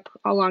growing up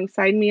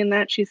alongside me in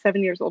that. She's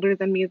 7 years older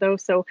than me, though.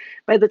 So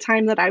by the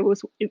time that I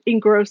was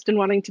engrossed in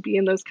wanting to be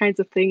in those kinds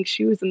of things,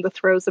 she was in the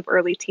throes of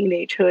early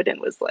teenagehood and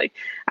was like,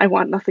 I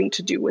want nothing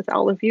to do with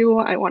all of you.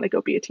 I want to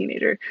go be a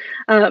teenager.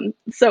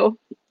 So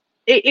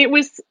it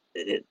was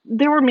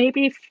there were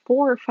maybe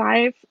four or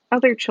five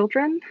other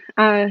children,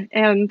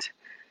 and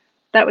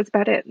that was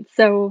about it.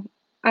 So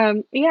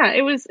yeah,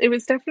 it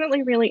was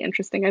definitely really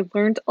interesting. I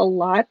learned a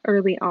lot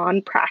early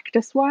on,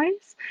 practice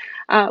wise.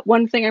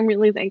 One thing I'm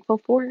really thankful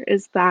for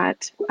is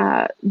that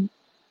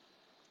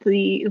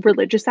the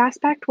religious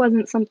aspect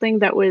wasn't something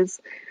that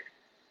was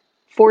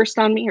forced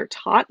on me or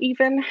taught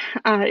even.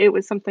 It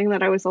was something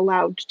that I was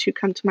allowed to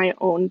come to my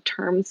own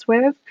terms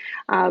with.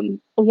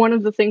 One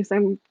of the things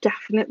I'm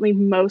definitely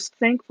most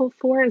thankful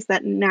for is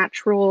that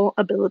natural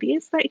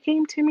abilities that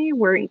came to me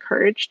were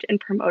encouraged and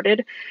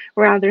promoted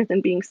rather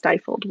than being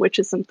stifled, which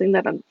is something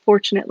that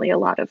unfortunately a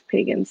lot of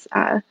pagans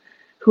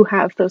who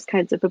have those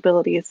kinds of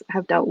abilities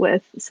have dealt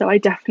with. So I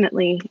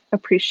definitely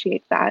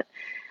appreciate that.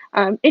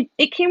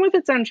 It came with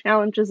its own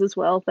challenges as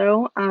well,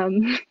 though.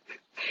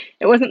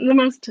 It wasn't the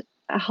most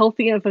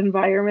healthy of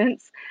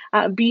environments.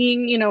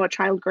 Being, a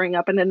child growing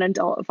up in an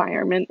adult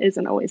environment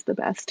isn't always the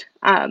best.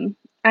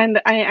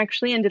 And I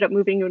actually ended up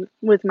moving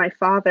with my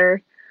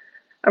father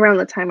around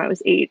the time I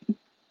was 8,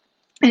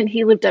 and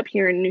he lived up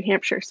here in New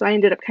Hampshire. So I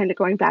ended up kind of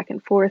going back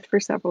and forth for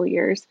several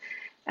years.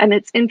 And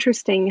it's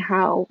interesting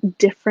how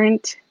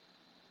different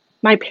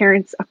my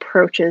parents'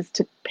 approaches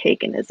to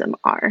paganism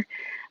are.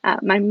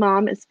 My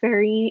mom is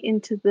very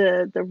into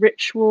the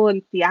ritual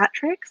and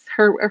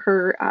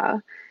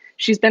theatrics.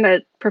 She's been a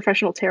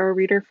professional tarot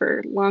reader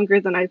for longer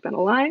than I've been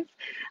alive.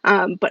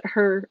 But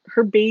her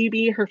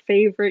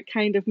favorite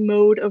kind of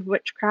mode of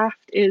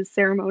witchcraft is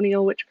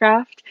ceremonial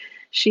witchcraft.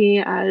 She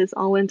is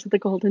all into the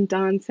Golden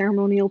Dawn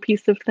ceremonial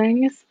piece of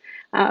things.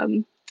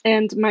 And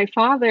my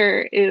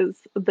father is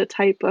the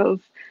type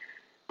of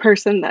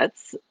person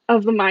that's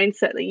of the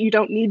mindset that you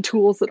don't need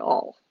tools at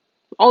all.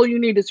 All you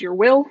need is your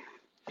will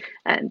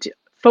and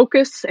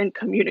focus and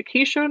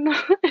communication.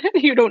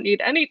 You don't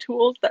need any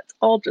tools. That's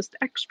all just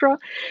extra,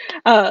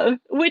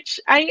 which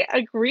I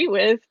agree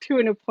with to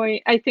a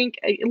point. I think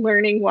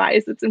learning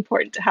wise, it's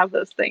important to have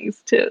those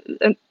things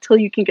until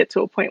you can get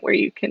to a point where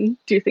you can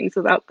do things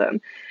without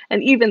them.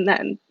 And even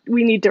then,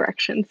 we need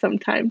direction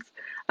sometimes.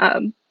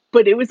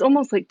 But it was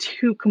almost like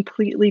two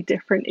completely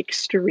different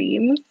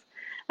extremes.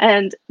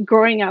 And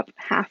growing up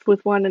half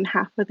with one and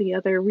half with the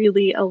other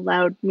really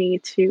allowed me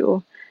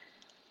to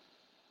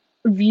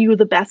view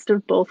the best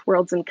of both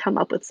worlds and come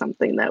up with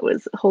something that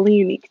was wholly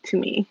unique to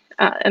me.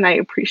 And I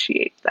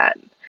appreciate that.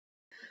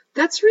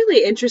 That's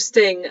really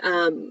interesting.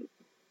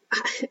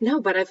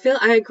 No, but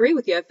I agree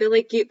with you. I feel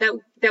like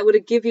that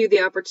would give you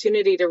the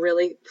opportunity to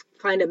really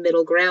find a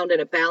middle ground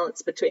and a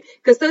balance between,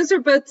 because those are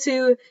both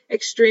two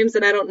extremes,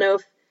 and I don't know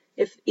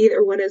if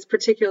either one is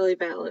particularly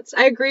balanced.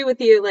 I agree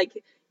with you. Like,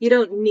 you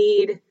don't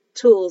need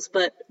tools,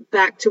 but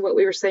back to what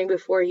we were saying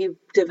before, you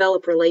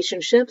develop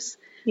relationships.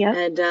 Yeah.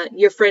 And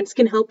your friends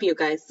can help you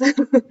guys,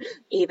 even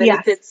if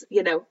Yes, it's,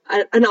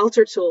 an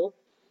altar tool.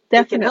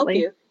 It can help definitely.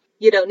 you.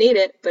 You don't need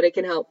it, but it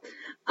can help.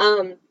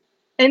 Um,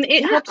 And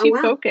it yeah. helps Oh, you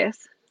wow.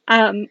 focus.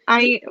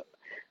 I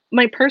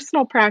My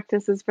personal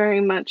practice is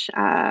very much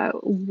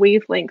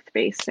wavelength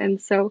based,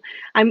 and so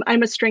I'm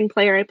a string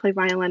player. I play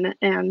violin,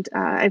 and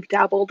I've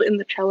dabbled in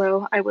the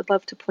cello. I would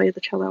love to play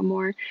the cello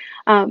more,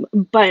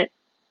 but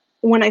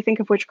when I think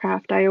of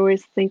witchcraft, I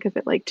always think of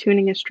it like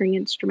tuning a string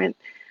instrument.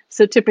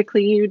 So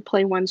typically you'd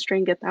play one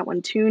string, get that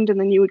one tuned, and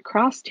then you would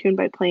cross tune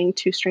by playing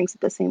two strings at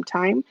the same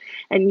time.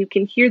 And you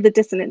can hear the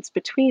dissonance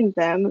between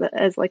them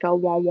as like a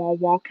wah, wah,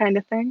 wah kind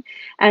of thing.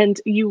 And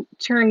you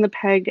turn the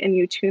peg and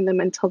you tune them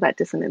until that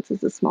dissonance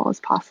is as small as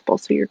possible.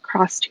 So you're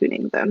cross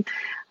tuning them.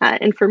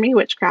 And for me,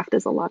 witchcraft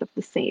is a lot of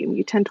the same.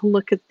 You tend to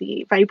look at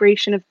the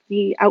vibration of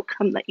the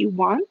outcome that you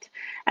want,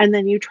 and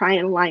then you try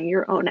and align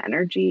your own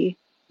energy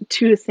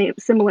to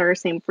the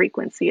same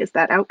frequency as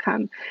that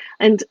outcome.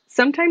 And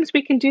sometimes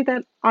we can do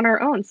that on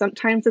our own.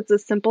 Sometimes it's a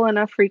simple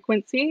enough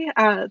frequency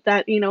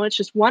that, it's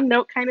just one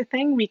note kind of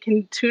thing. We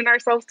can tune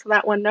ourselves to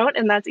that one note,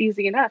 and that's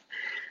easy enough.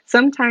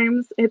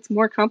 Sometimes it's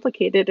more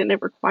complicated and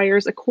it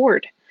requires a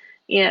chord.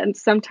 And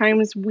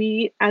sometimes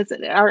we, as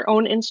our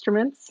own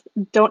instruments,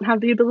 don't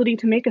have the ability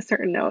to make a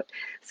certain note.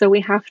 So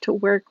we have to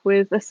work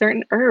with a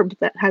certain herb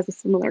that has a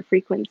similar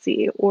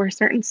frequency or a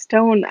certain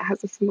stone that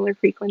has a similar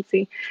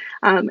frequency.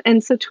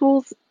 And so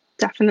tools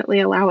definitely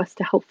allow us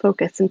to help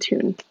focus and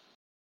tune.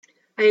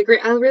 I agree.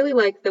 I really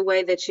like the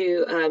way that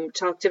you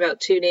talked about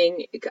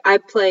tuning. I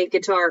play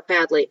guitar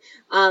badly,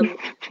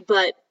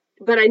 but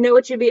I know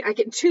what you mean. I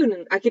can tune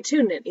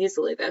it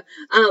easily though.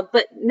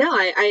 But no,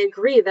 I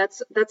agree.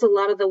 That's a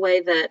lot of the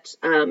way that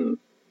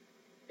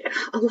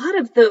a lot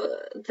of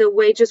the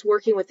way just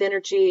working with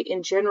energy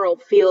in general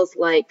feels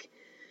like,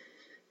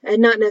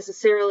 and not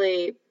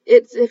necessarily.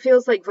 It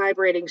feels like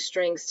vibrating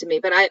strings to me.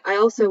 But I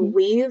also Hmm.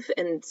 weave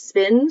and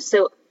spin,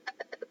 so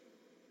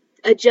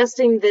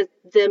adjusting the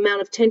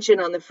amount of tension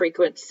on the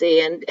frequency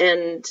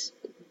and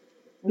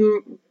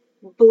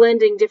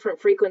blending different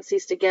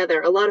frequencies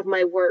together. A lot of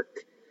my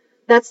work,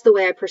 that's the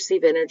way I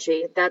perceive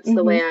energy. That's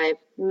the Hmm. way I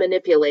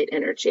manipulate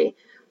energy.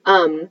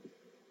 Um,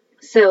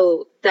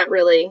 so that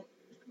really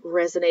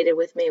resonated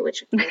with me,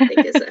 which I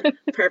think is a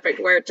perfect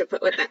word to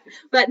put with that.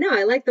 But no,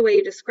 I like the way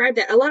you described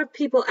that. A lot of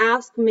people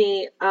ask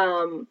me,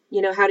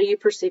 how do you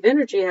perceive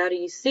energy? How do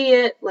you see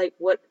it? Like,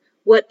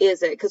 what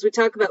is it? Because we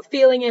talk about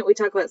feeling it, we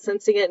talk about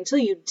sensing it. Until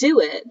you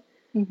do it,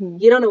 Hmm.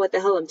 you don't know what the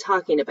hell I'm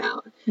talking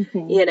about,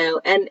 Hmm.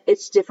 and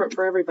it's different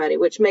for everybody,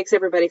 which makes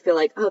everybody feel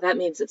like, oh, that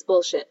means it's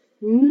bullshit.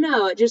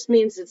 No, it just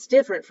means it's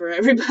different for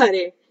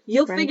everybody.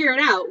 You'll Right. figure it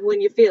out when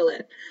you feel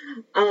it.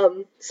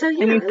 So I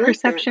yeah, mean, I like that.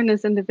 perception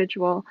is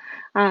individual.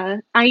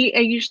 I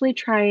usually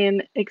try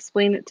and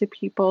explain it to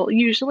people.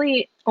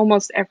 Usually,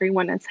 almost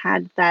everyone has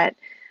had that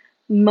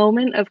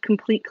moment of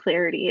complete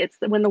clarity. It's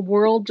when the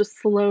world just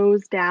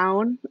slows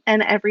down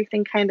and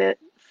everything kind of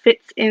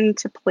fits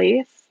into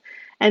place,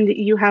 and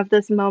you have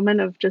this moment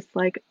of just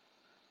like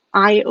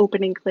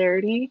eye-opening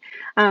clarity.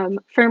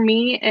 For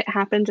me, it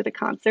happened at a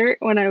concert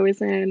when I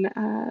was in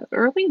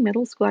early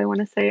middle school. I want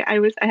to say I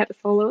had a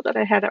solo that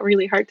I had a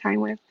really hard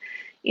time with,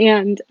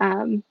 and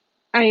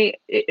I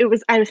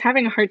was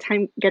having a hard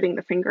time getting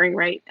the fingering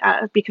right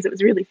because it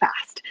was really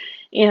fast.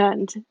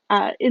 And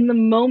in the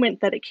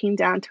moment that it came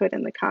down to it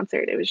in the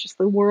concert, it was just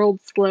the world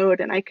slowed,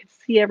 and I could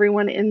see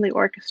everyone in the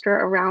orchestra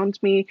around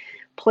me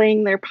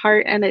playing their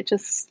part, and it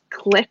just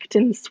clicked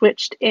and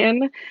switched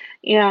in,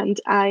 and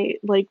I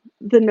like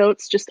the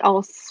notes just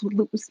all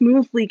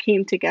smoothly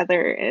came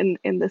together in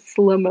this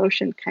slow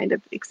motion kind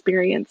of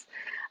experience.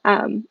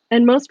 And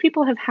most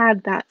people have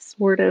had that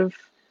sort of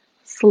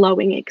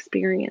slowing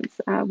experience,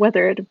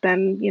 whether it have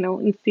been,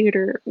 in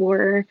theater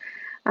or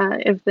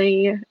if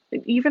they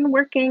even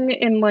working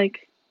in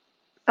like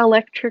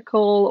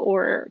electrical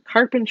or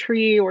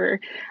carpentry or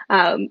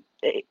um,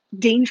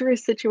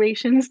 dangerous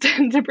situations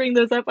to bring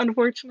those up,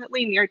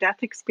 unfortunately, near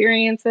death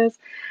experiences,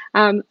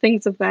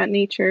 things of that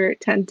nature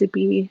tend to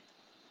be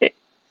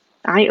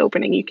eye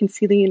opening. You can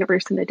see the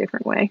universe in a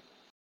different way.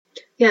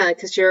 Yeah,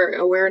 because your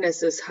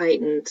awareness is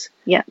heightened.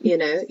 Yeah,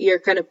 You're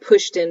kind of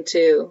pushed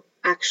into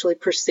actually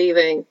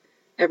perceiving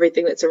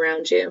everything that's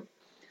around you.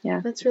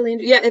 yeah. That's really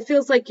yeah. It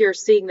feels like you're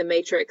seeing the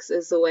Matrix.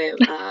 Is the way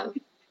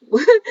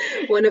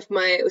one of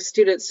my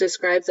students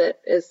describes it,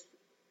 is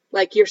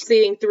like you're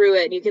seeing through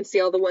it, and you can see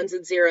all the ones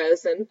and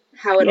zeros and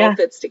how it all Yeah,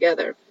 fits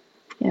together.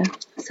 yeah.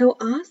 So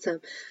awesome.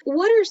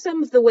 What are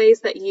some of the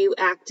ways that you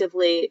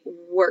actively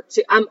work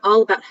to? I'm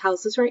all about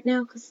houses right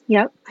now because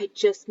Yep. I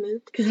just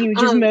moved. Because you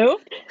just Um,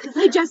 moved. because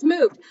I just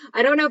moved.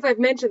 I don't know if I've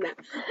mentioned that.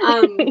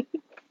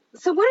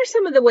 So what are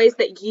some of the ways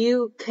that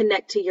you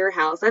connect to your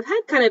house? I've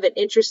had kind of an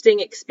interesting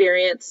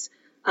experience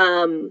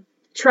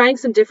trying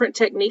some different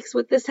techniques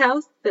with this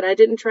house that I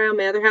didn't try on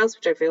my other house,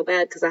 which I feel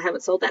bad because I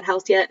haven't sold that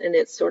house yet and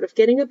it's sort of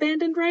getting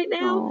abandoned right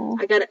now. Oh.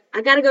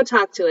 I gotta go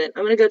talk to it.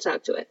 I'm gonna go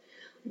talk to it.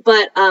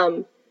 But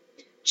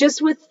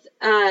just with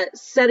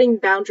setting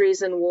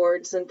boundaries and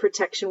wards and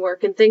protection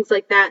work and things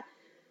like that,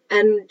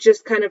 and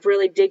just kind of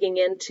really digging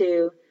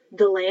into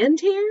the land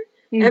here.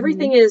 Hmm.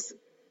 Everything is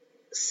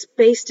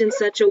spaced in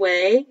such a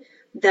way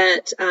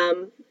that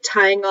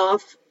tying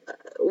off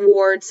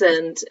wards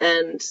and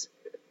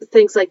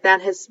things like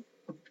that has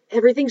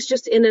everything's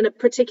just in a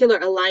particular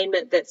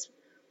alignment that's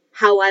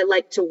how I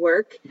like to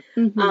work.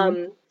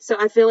 Hmm. So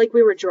I feel like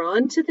we were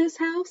drawn to this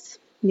house.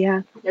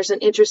 Yeah. There's an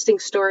interesting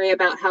story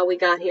about how we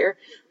got here,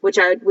 which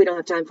we don't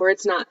have time for.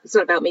 It's not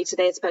about me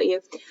today. It's about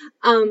you.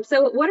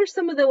 So what are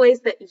some of the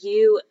ways that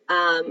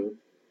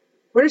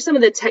what are some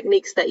of the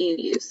techniques that you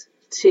use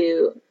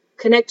to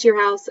connect to your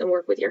house and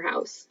work with your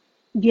house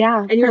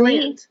Yeah. and your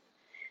land?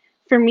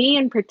 For me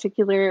in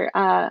particular,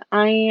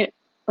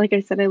 like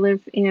I said, I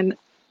live in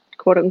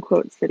quote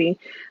unquote city.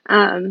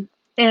 Um,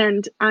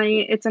 and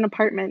it's an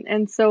apartment.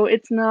 And so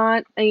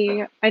I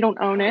don't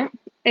own it.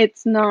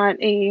 It's not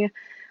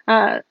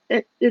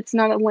it's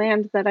not a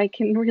land that I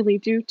can really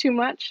do too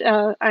much.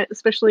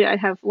 Especially I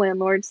have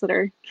landlords that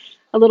are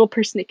a little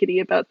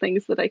persnickety about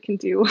things that I can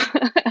do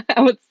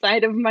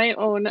outside of my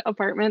own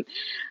apartment.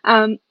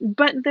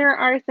 But there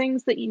are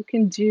things that you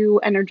can do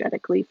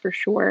energetically for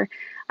sure.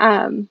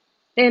 Um,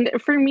 and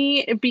for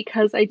me,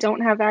 because I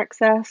don't have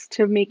access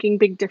to making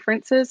big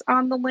differences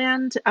on the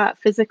land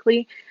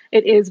physically,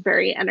 it is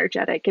very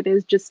energetic. It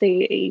is just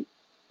a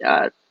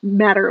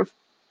matter of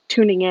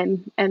tuning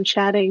in and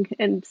chatting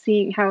and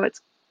seeing how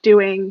it's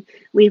doing,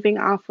 leaving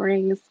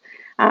offerings.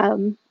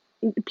 Um,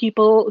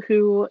 People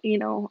who,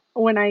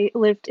 when I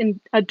lived in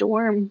a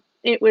dorm,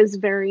 it was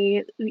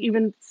very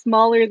even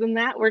smaller than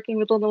that, working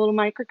with a little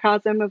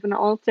microcosm of an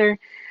altar,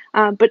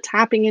 but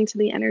tapping into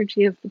the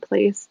energy of the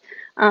place.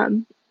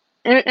 Um,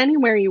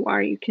 Anywhere you are,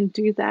 you can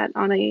do that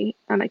on a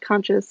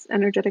conscious,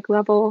 energetic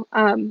level.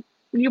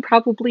 You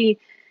probably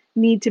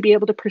need to be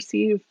able to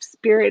perceive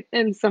spirit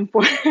in some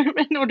form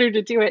in order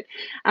to do it.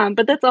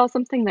 But that's all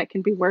something that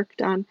can be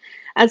worked on.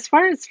 As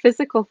far as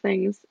physical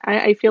things,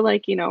 I feel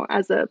like,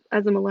 as a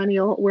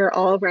millennial, we're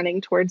all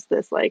running towards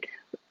this like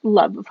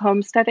love of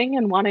homesteading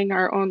and wanting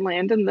our own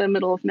land in the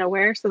middle of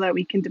nowhere so that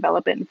we can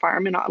develop it and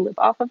farm and not live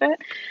off of it.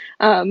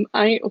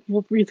 I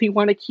really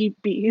want to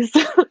keep bees.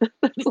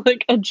 That's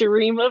like a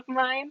dream of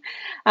mine.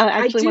 I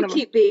Actually, one do of them.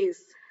 keep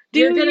bees.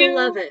 You're Do gonna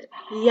love you? it.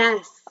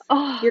 Yes,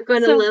 Oh, you're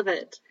gonna so love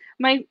it.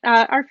 my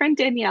our friend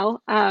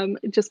Danielle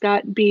just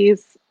got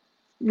bees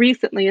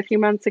recently, a few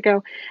months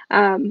ago,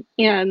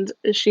 and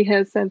she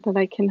has said that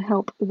I can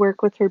help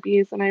work with her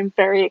bees, and I'm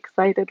very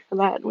excited for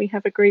that. We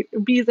have a great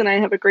bees, and I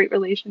have a great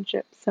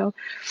relationship. So,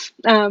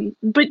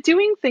 but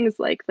doing things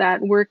like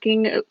that,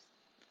 working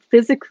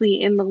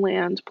physically in the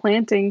land,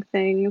 planting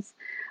things,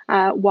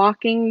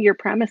 walking your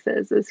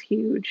premises is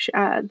huge.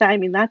 I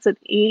mean, that's an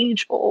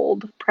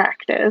age-old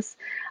practice.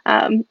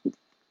 Um,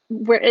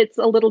 where it's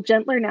a little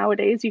gentler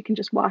nowadays, you can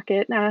just walk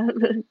it.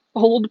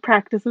 Old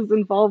practices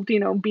involved,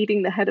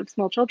 beating the head of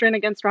small children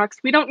against rocks.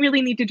 We don't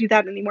really need to do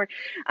that anymore.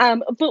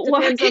 But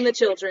Depends walking, on the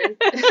children.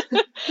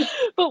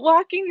 but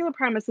walking the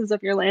premises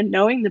of your land,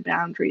 knowing the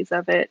boundaries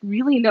of it,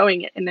 really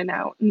knowing it in and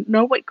out,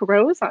 know what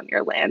grows on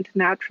your land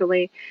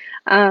naturally.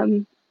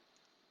 Um,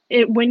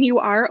 when you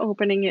are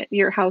opening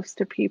your house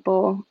to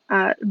people,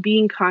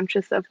 being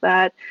conscious of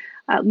that,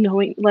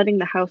 knowing, letting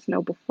the house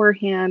know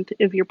beforehand.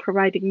 If you're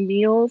providing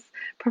meals,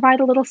 provide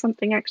a little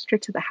something extra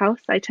to the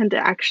house. I tend to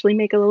actually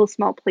make a little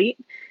small plate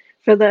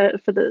for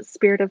the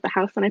spirit of the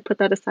house, and I put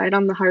that aside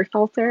on the hearth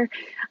altar.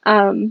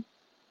 Um,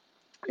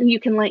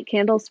 you can light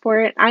candles for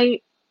it.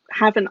 I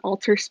have an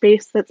altar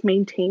space that's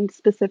maintained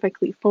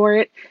specifically for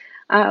it,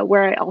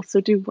 where I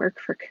also do work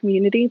for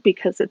community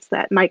because it's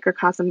that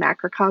microcosm,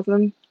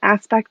 macrocosm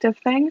aspect of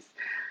things.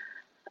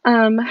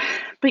 Um,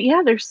 but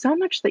yeah, there's so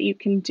much that you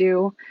can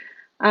do.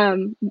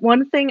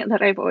 One thing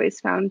that I've always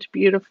found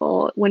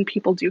beautiful when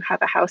people do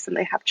have a house and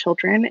they have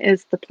children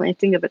is the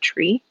planting of a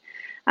tree.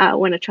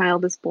 When a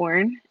child is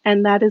born,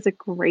 and that is a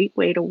great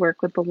way to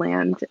work with the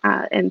land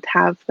and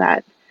have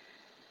that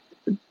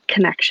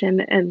connection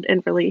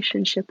and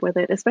relationship with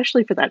it,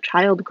 especially for that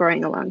child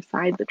growing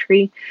alongside the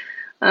tree.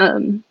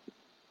 Um,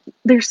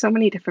 there's so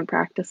many different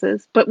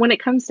practices, but when it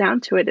comes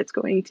down to it, it's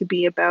going to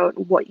be about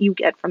what you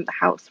get from the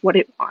house, what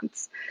it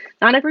wants.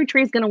 Not every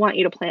tree is going to want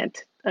you to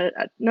plant. No,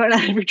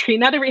 not every tree.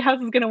 Not every house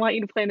is going to want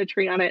you to plant a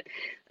tree on it.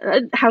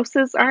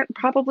 Houses aren't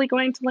probably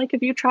going to like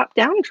if you chop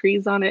down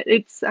trees on it.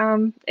 It's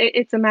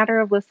a matter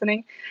of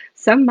listening.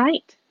 Some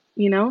might,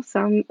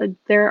 some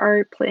there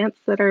are plants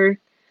that are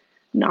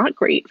not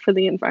great for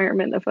the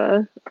environment of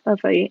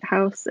a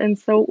house, and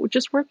so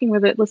just working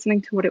with it,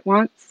 listening to what it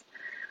wants.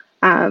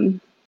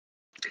 Um,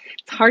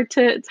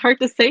 it's hard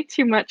to say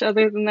too much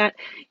other than that.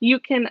 You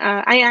can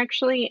I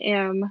actually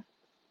am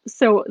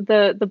so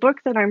the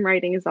book that I'm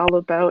writing is all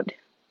about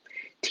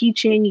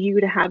teaching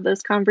you to have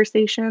those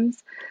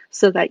conversations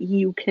so that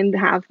you can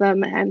have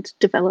them and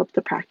develop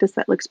the practice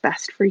that looks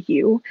best for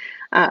you.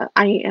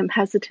 I am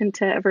hesitant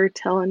to ever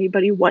tell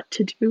anybody what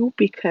to do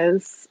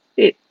because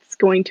it's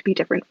going to be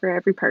different for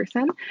every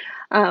person.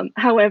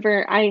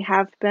 However, I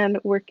have been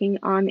working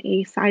on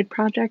a side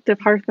project of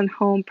hearth and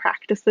home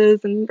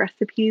practices and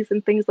recipes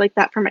and things like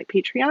that for my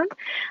Patreon.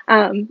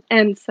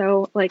 And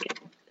so,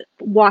 like,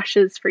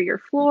 washes for your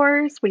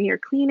floors when you're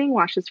cleaning,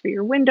 washes for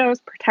your windows,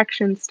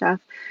 protection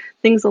stuff,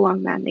 things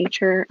along that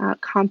nature,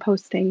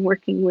 composting,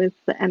 working with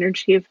the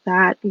energy of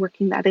that,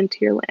 working that into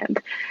your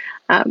land.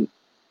 Um,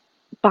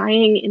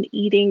 Buying and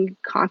eating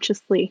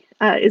consciously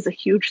is a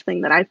huge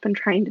thing that I've been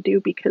trying to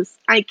do because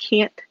I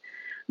can't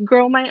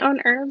grow my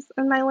own herbs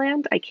in my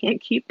land. I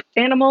can't keep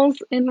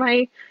animals in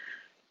my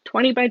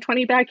 20 by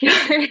 20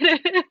 backyard.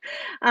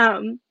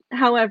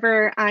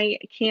 However, I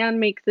can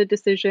make the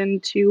decision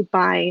to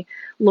buy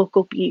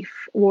local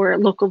beef or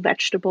local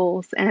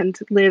vegetables and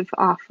live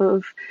off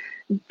of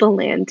the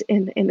land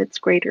in its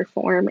greater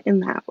form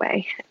in that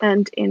way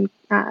and in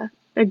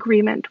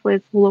agreement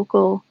with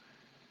local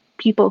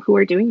people who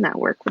are doing that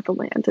work with the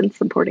land and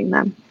supporting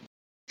them.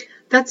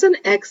 That's an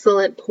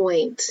excellent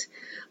point.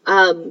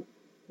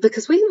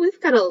 Because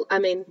we've got I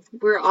mean,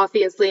 we're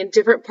obviously in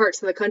different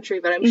parts of the country,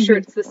 but I'm sure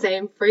Mm-hmm. it's the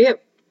same for you.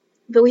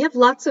 But we have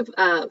lots of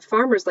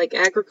farmers, like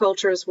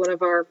agriculture is one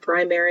of our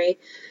primary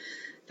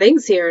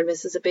things here in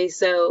Mississippi.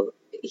 So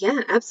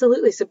yeah,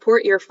 absolutely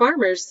support your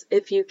farmers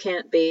if you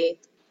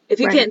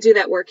Right. can't do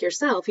that work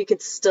yourself, you can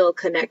still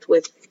connect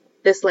with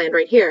this land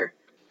right here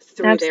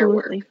through their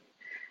Absolutely. work.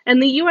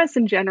 And the US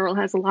in general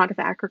has a lot of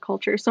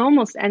agriculture. So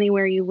almost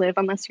anywhere you live,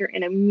 unless you're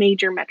in a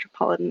major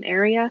metropolitan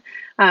area,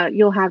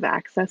 you'll have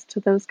access to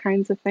those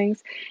kinds of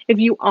things. If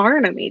you are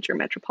in a major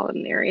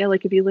metropolitan area,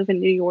 like if you live in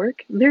New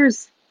York,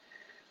 there's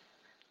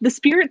the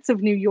spirits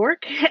of New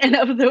York and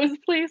of those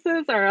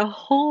places are a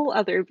whole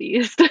other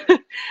beast.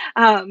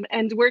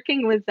 And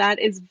working with that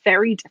is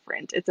very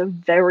different. It's a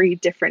very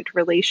different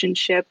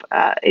relationship.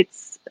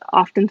 It's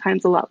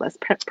oftentimes a lot less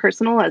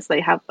personal, as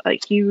they have a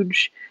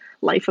huge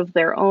life of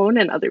their own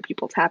and other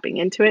people tapping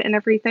into it and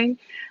everything.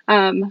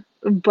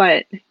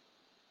 But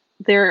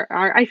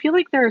I feel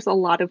like there's a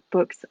lot of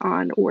books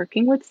on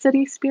working with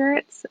city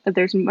spirits.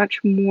 There's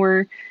much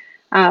more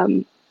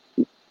um,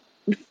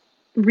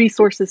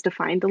 resources to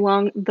find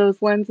along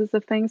those lenses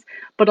of things,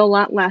 but a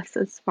lot less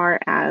as far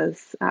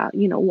as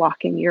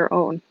walking your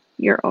own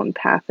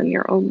path in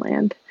your own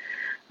land.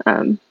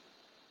 Um,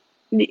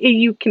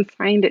 you can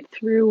find it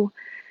through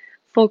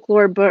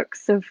folklore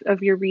books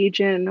of your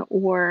region,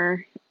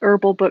 or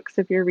herbal books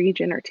of your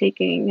region, or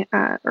taking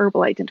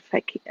herbal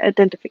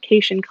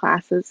identification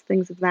classes,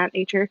 things of that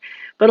nature.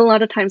 But a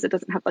lot of times it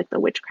doesn't have like the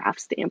witchcraft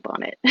stamp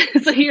on it.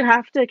 So you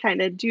have to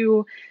kind of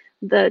do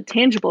the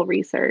tangible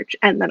research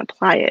and then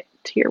apply it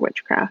to your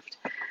witchcraft,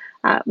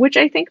 which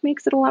I think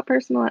makes it a lot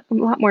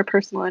more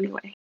personal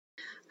anyway.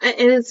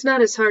 And it's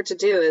not as hard to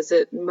do as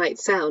it might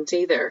sound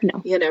either.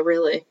 No.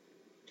 Really.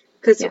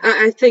 Because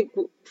I think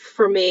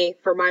for me,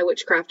 for my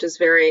witchcraft is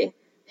very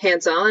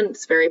hands-on.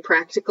 It's very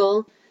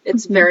practical.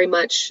 It's very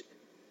much,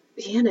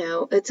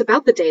 it's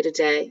about the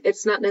day-to-day.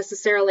 It's not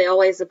necessarily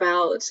always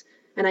about,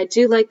 and I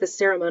do like the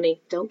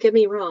ceremony, don't get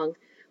me wrong,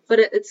 but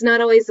it's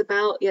not always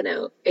about,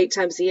 8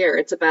 times a year.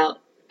 It's about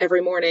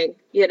every morning,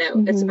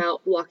 it's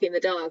about walking the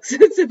dogs.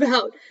 It's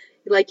about,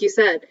 like you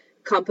said,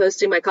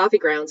 composting my coffee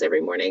grounds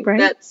every morning.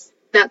 Right.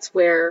 That's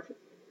where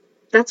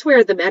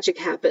the magic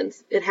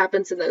happens. It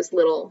happens in those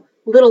little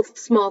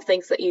small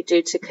things that you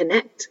do to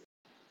connect.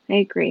 I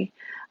agree.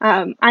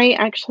 I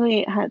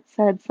actually had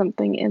said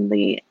something in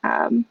the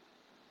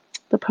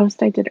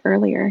post I did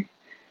earlier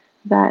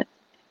that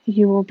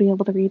you will be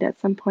able to read at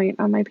some point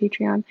on my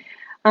Patreon.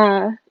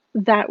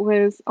 That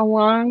was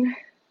along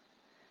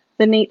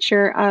the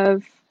nature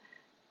of,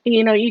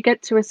 you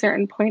get to a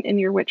certain point in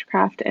your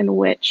witchcraft in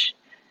which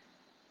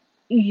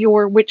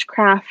your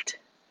witchcraft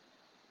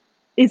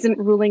isn't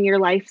ruling your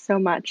life so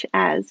much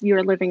as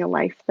you're living a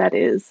life that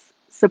is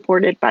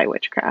supported by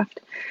witchcraft.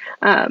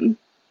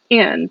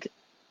 And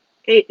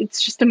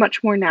it's just a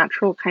much more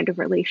natural kind of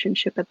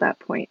relationship at that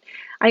point.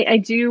 I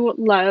do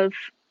love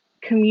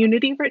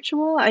community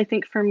ritual. I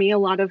think for me, a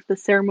lot of the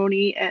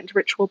ceremony and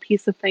ritual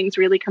piece of things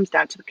really comes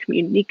down to the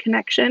community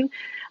connection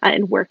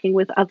and working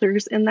with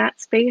others in that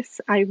space.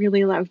 I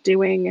really love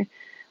doing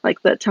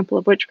like the Temple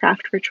of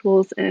Witchcraft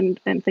rituals and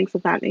things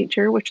of that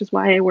nature, which is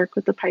why I work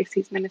with the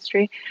Pisces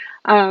Ministry.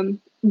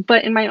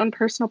 But in my own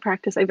personal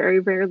practice, I very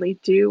rarely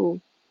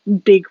do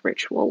big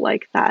ritual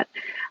like that.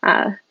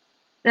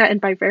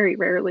 And by very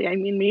rarely, I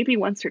mean maybe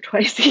once or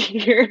twice a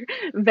year,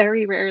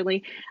 very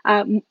rarely.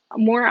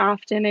 More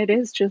often, it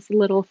is just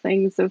little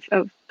things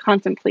of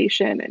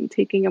contemplation and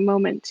taking a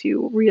moment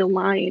to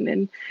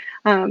realign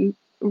and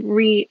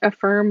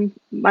reaffirm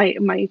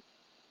my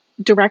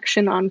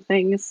direction on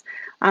things,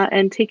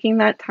 and taking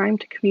that time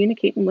to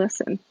communicate and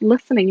listen.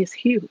 Listening is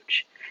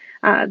huge.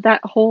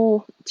 That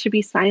whole to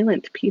be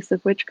silent piece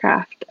of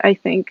witchcraft, I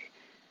think,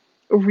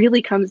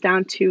 really comes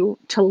down to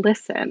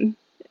listen.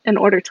 In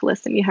order to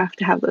listen, you have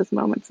to have those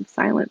moments of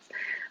silence.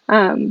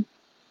 And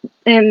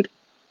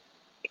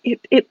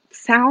it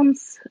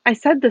sounds, I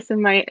said this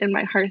in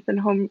my Hearth and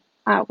Home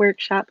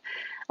workshop,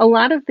 a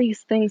lot of these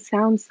things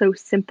sound so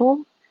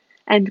simple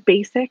and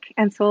basic.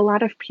 And so a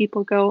lot of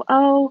people go,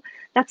 oh,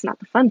 that's not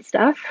the fun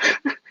stuff.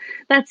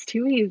 That's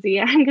too easy.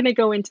 I'm going to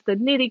go into the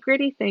nitty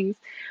gritty things.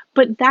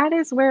 But that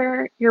is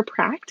where your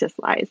practice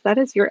lies. That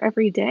is your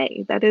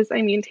everyday. That is,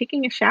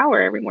 taking a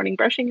shower every morning,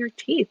 brushing your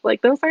teeth.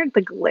 Like, those aren't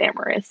the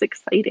glamorous,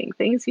 exciting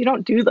things. You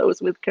don't do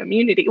those with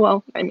community.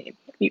 Well,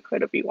 you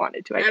could if you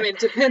wanted to. It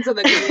depends on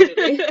the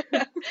community.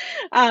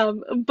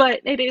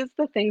 But it is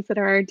the things that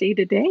are our day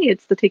to day.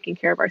 It's the taking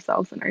care of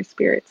ourselves and our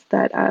spirits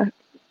that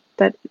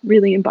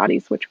really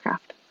embodies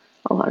witchcraft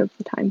a lot of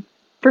the time.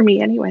 For me,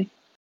 anyway.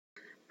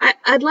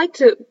 I'd like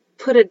to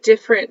put a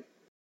different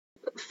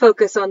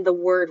focus on the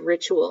word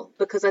ritual,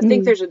 because I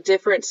think there's a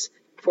difference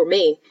for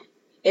me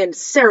in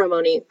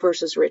ceremony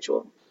versus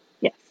ritual.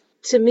 Yes.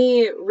 To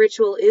me,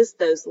 ritual is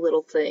those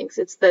little things.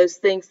 It's those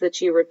things that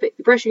you repeat.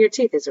 Brushing your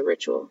teeth is a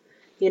ritual.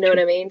 You know what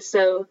I mean?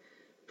 So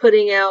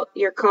putting out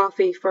your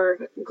coffee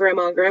for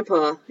grandma and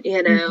grandpa,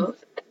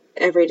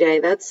 every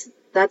day,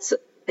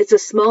 it's a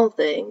small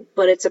thing,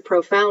 but it's a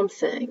profound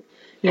thing.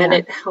 Yeah. And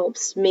it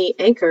helps me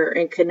anchor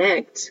and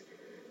connect,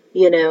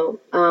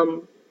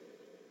 and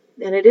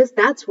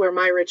that's where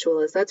my ritual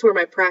is. That's where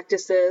my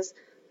practice is.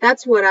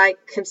 That's what I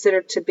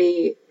consider to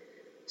be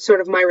sort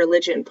of my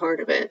religion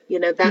part of it.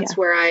 That's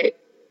where I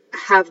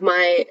have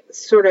my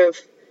sort of,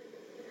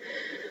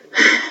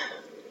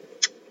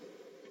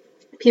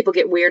 people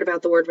get weird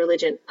about the word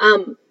religion.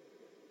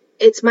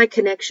 It's my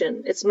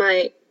connection. It's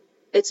my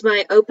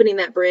opening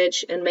that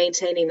bridge and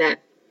maintaining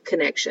that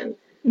connection.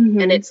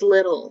 Mm-hmm. And it's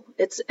little.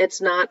 It's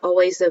not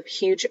always a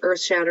huge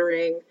earth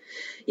shattering,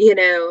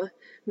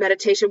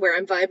 meditation where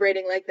I'm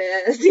vibrating like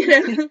this,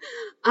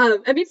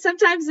 I mean,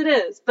 sometimes it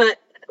is, but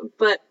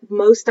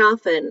most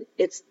often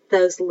it's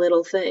those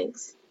little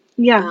things.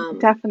 Yeah, Um,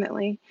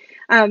 definitely.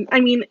 I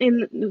mean,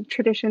 in the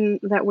tradition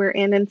that we're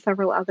in and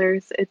several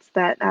others, it's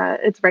that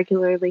it's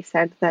regularly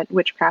said that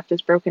witchcraft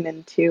is broken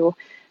into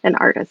an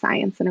art, a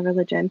science, and a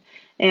religion.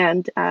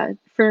 And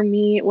for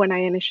me, when I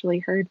initially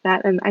heard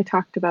that, and I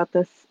talked about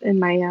this in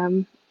my,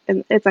 and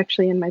it's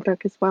actually in my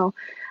book as well.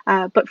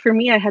 But for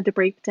me, I had to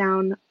break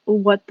down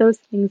what those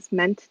things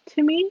meant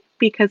to me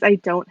because I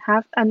don't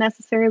have a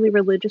necessarily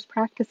religious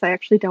practice. I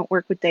actually don't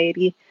work with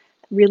deity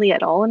really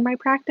at all in my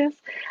practice.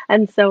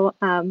 And so,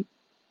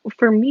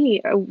 for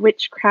me, a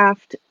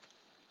witchcraft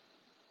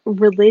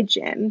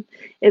religion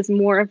is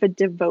more of a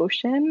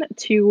devotion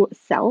to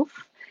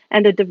self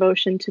and a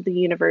devotion to the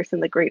universe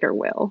and the greater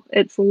will.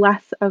 It's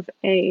less of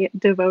a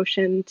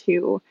devotion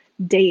to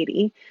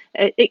deity.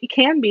 It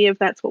can be if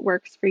that's what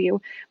works for you,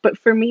 but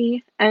for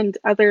me and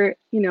other,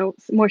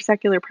 more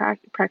secular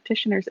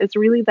practitioners, it's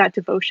really that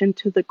devotion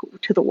to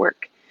the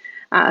work.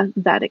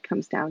 That it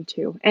comes down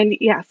to. And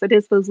yes, it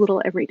is those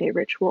little everyday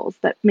rituals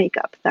that make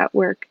up that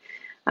work.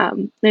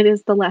 It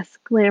is the less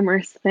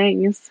glamorous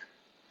things.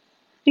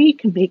 You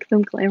can make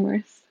them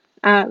glamorous.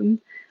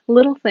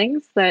 Little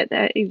things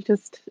that you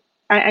just,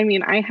 I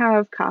mean, I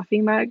have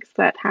coffee mugs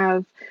that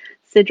have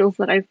sigils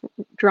that I've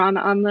drawn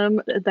on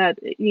them that,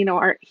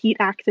 are heat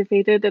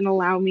activated and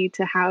allow me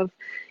to have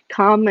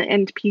calm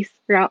and peace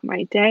throughout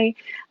my day.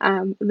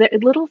 The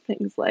little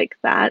things like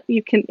that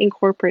you can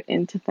incorporate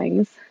into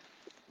things.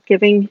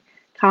 Giving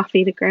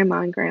coffee to grandma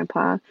and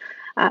grandpa,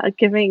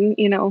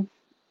 giving,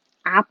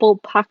 apple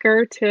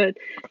pucker to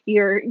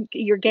your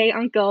gay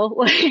uncle,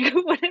 like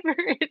whatever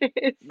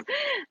it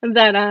is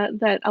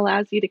that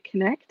allows you to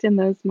connect in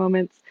those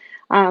moments,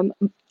 um,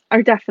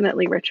 are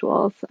definitely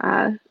rituals.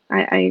 I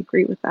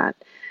agree with that.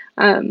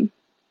 Um,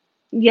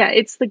 yeah,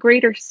 it's the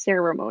greater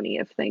ceremony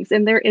of things,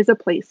 and there is a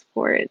place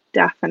for it,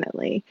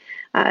 definitely.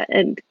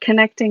 And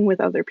connecting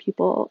with other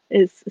people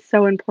is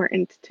so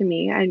important to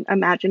me. I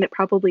imagine it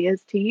probably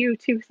is to you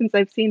too, since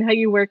I've seen how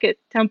you work at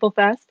Temple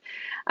Fest.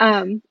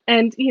 And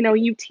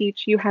you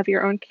teach, you have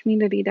your own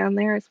community down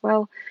there as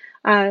well.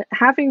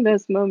 Having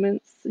those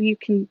moments, you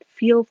can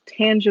feel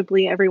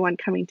tangibly everyone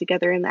coming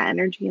together in that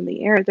energy in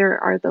the air. There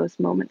are those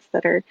moments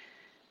that are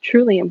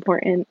truly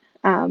important.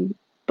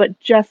 But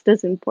just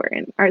as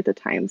important are the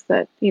times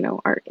that,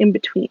 are in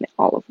between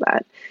all of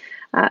that.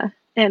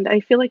 And I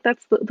feel like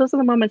those are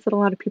the moments that a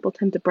lot of people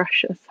tend to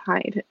brush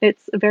aside.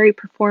 It's very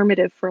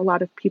performative for a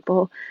lot of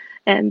people.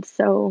 And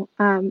so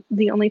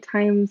the only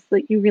times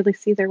that you really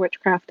see their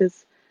witchcraft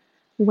is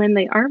when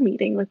they are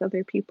meeting with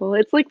other people.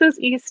 It's like those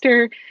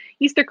Easter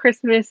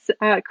Christmas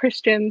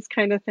Christians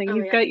kind of thing. oh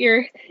You've yeah, got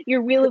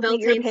your Wheel the of the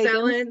Year Beltane pagans.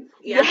 Samhain,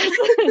 yeah.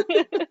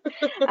 Yes.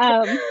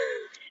 um,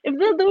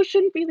 those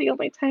shouldn't be the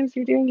only times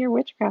you're doing your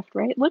witchcraft,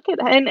 right? Look at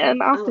and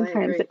Oh, I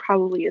oftentimes agree. it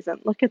probably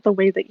isn't. Look at the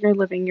way that you're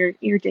living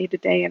your day to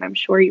day, and I'm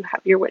sure you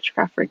have your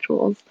witchcraft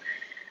rituals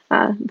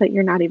that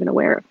you're not even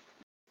aware of.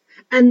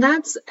 And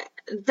that's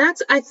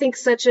I think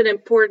such an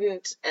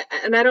important,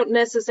 and I don't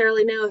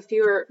necessarily know if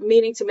you're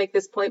meaning to make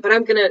this point, but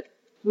I'm going to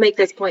make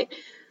this point.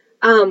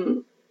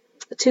 Um,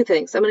 Two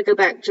things. I'm going to go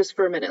back just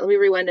for a minute. Let me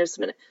rewind just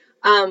a minute.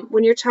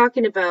 When you're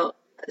talking about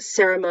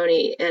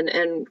ceremony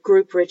and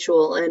group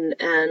ritual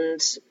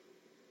and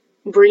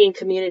bringing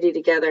community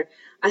together,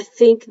 I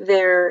think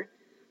there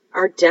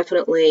are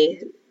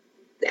definitely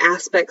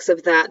aspects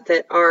of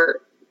that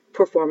are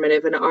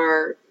performative and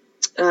are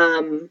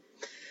um,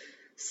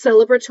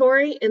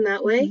 celebratory in that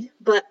Hmm. way.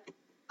 But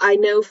I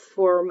know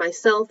for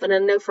myself, and I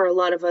know for a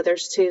lot of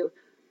others too,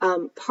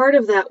 part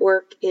of that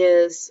work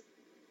is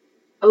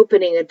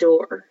opening a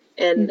door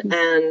Hmm.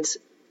 and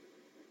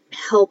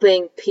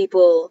helping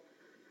people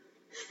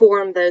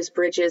form those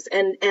bridges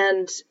and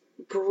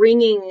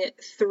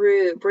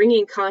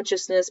bringing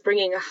consciousness,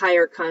 bringing a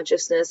higher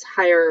consciousness,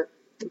 higher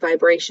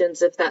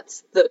vibrations, if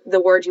that's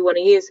the word you want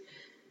to use,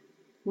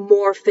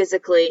 more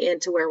physically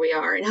into where we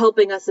are and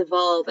helping us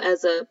evolve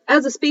as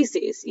a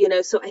species,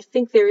 so I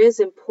think there is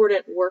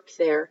important work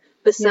there Yeah,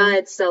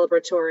 besides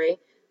celebratory,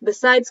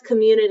 besides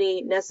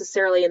community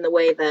necessarily in the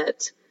way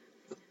that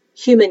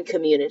human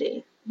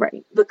community,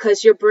 right.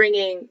 because you're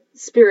bringing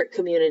spirit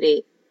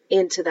community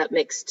into that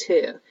mix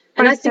too,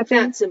 and By I think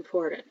stepping that's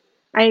important.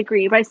 I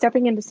agree. By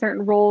stepping into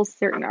certain roles,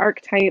 certain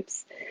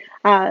archetypes,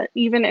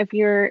 even if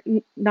you're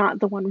not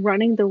the one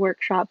running the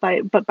workshop,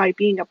 but by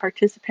being a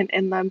participant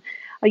in them,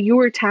 you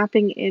are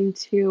tapping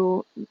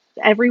into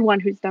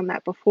everyone who's done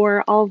that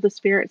before, all of the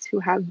spirits who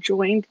have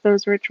joined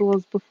those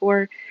rituals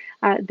before.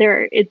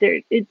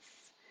 It's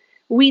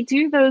we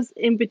do those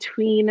in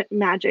between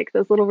magic,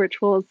 those little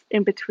rituals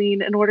in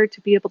between, in order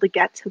to be able to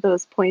get to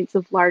those points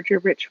of larger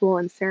ritual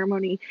and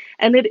ceremony.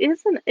 And it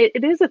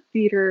is a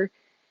theater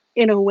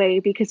in a way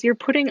because you're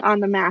putting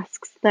on the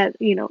masks that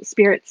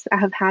spirits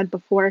have had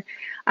before.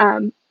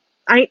 um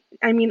I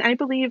mean, I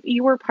believe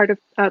you were part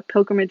of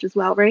pilgrimage as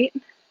well, right?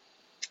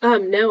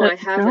 No, I No.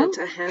 haven't.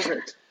 I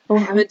haven't. I Well,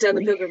 haven't done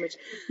the hopefully pilgrimage.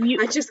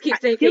 you I just keep I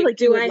feel thinking, like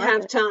you do would I love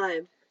have it.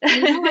 time? I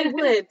know I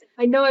would.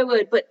 I know I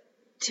would, but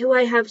do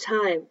I have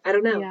time? I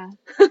don't know. Yeah.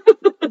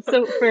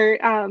 So for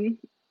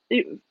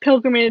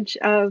pilgrimage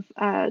of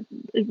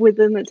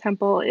within the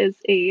temple is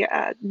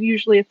a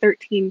usually a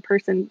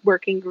 13-person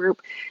working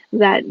group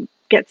that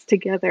gets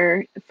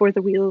together for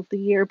the Wheel of the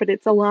Year, but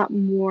it's a lot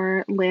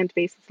more land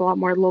based, it's a lot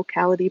more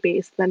locality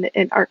based than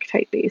and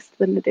archetype based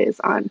than it is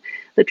on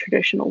the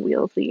traditional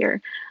Wheel of the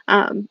Year.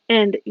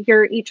 And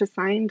you're each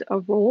assigned a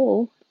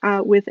role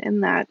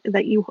within that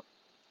you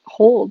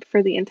hold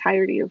for the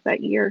entirety of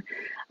that year.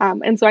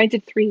 And so I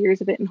did 3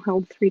 years of it and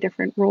held three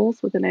different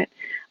roles within it.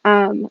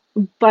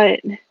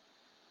 But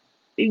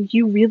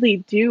you really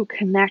do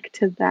connect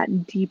to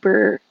that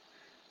deeper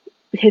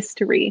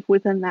history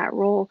within that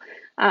role.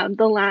 I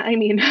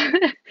mean,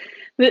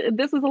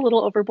 this is a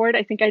little overboard.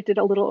 I think I did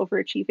a little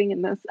overachieving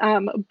in this.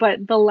 But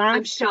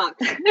I'm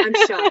shocked. I'm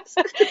shocked.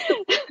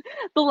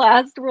 the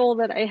last role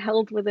that I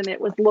held within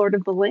it was Lord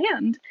of the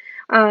Land.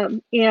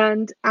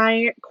 And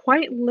I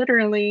quite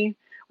literally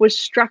was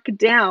struck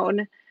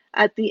down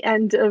at the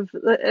end of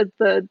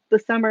the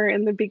summer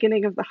and the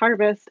beginning of the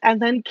harvest,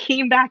 and then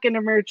came back and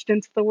emerged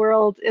into the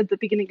world at the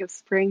beginning of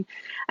spring.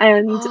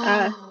 And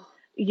Oh,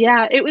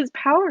 yeah, it was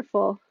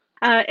powerful.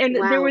 And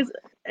there wow. was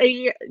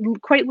a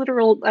quite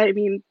literal, I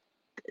mean,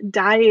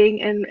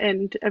 dying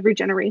and a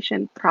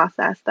regeneration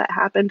process that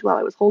happened while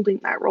I was holding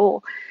that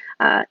role.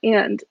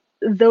 And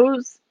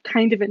those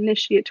kind of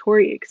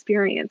initiatory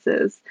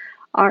experiences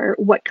are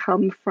what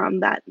come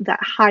from that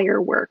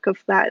higher work of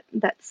that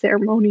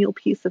ceremonial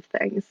piece of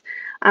things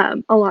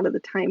a lot of the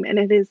time. And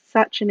it is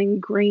such an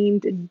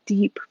ingrained,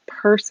 deep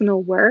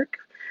personal work.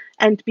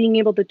 And being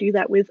able to do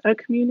that with a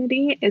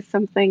community is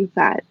something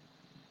that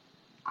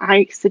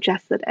I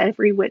suggest that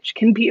every witch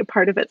can be a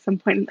part of at some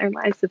point in their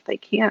lives if they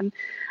can.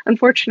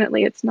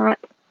 Unfortunately, it's not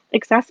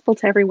accessible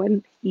to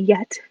everyone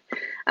yet,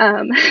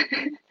 um,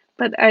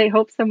 but I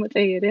hope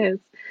someday it is.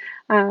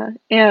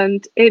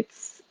 And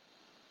it's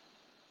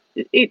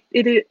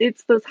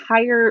those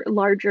higher,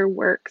 larger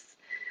works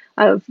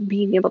of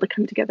being able to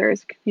come together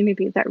as a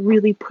community that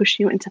really push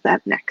you into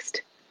that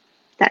next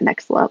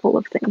level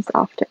of things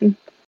often.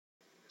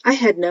 I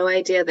had no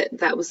idea that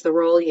that was the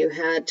role you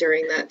had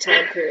during that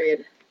time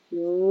period. Yeah,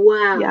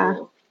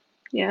 Wow.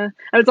 yeah.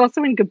 I was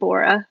also in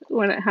Gabora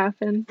when it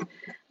happened.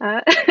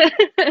 Uh,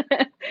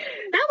 That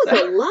was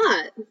so a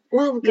lot.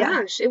 Well,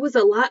 yeah, gosh, it was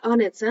a lot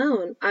on its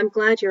own. I'm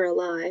glad you're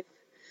alive.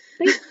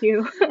 thank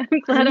you. I'm I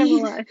glad I'm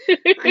mean, alive.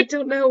 I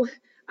don't know.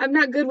 I'm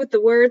not good with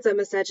the words. I'm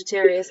a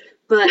Sagittarius,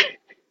 but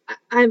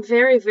I'm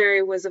very,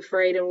 very was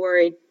afraid and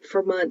worried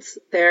for months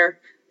there.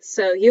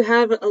 So you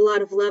have a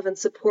lot of love and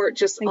support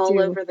just I all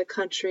do. over the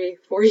country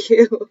for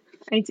you.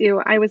 I do.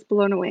 I was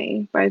blown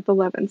away by the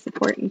love and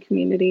support and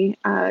community.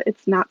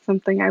 It's not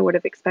something I would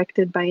have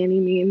expected by any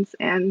means,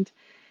 and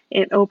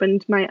it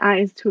opened my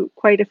eyes to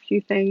quite a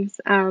few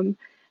things. And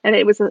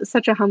it was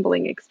such a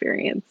humbling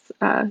experience,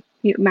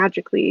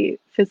 magically,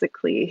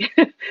 physically,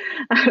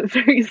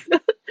 very,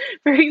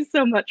 very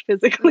so much Oh yeah.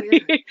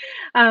 physically.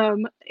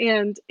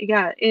 And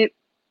yeah,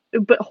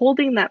 but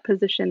holding that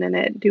position in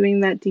it,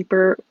 doing that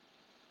deeper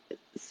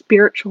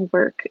spiritual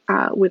work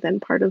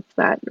within part of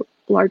that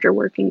larger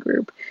working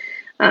group.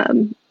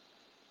 Um,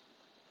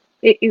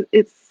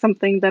 it's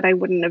something that I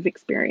wouldn't have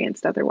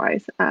experienced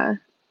otherwise.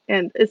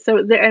 And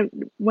so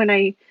when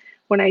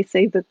I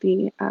say that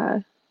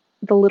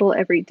the little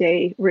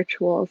everyday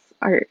rituals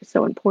are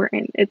so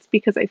important, it's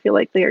because I feel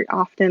like they're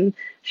often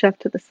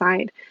shoved to the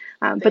side,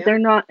 They but they're are.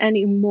 not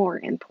any more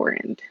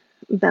important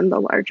than the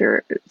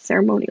larger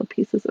ceremonial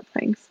pieces of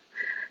things.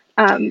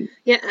 Um,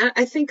 Yeah,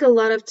 I think a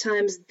lot of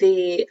times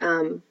the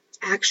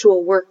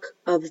actual work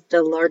of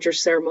the larger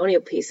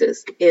ceremonial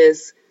pieces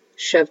is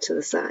shoved to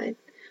the side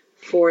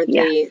for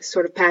yes, the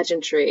sort of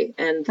pageantry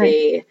and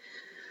right.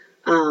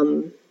 the,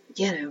 um,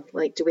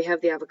 like, do we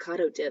have the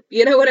avocado dip?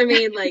 You know what I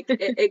mean? Like,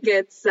 it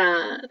gets,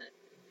 I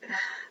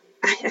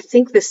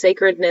think the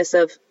sacredness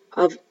of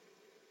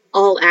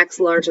all acts,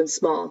 large and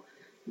small,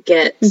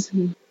 get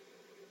Hmm.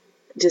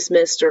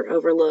 dismissed or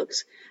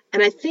overlooked.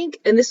 And I think,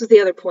 and this was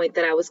the other point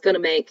that I was going to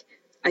make,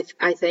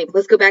 I think,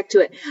 let's go back to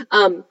it.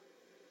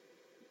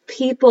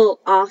 People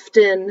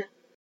often,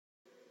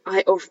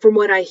 or from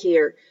what I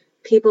hear,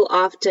 people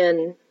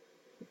often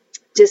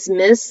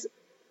dismiss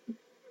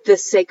the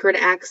sacred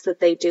acts that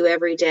they do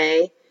every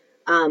day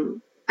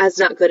as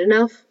not good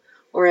enough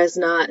or as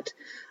not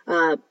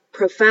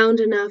profound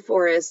enough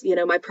or as,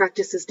 my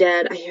practice is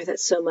dead. I hear that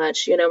so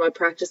much, my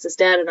practice is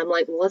dead. And I'm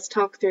like, well, let's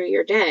talk through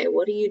your day.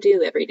 What do you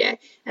do every day?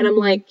 And I'm Hmm.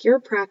 like, your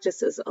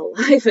practice is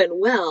alive and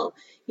well.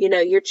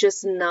 You're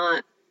just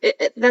not,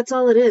 that's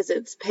all it is.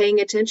 It's paying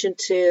attention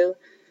to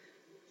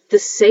the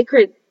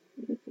sacred,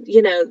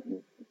 you know,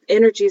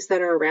 energies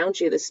that are around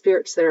you, the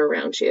spirits that are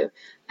around you.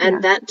 And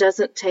Yeah, that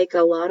doesn't take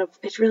a lot of,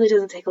 it really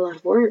doesn't take a lot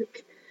of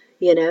work,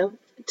 you know,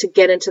 to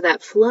get into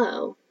that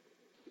flow.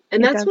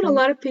 And it that's what a doesn't.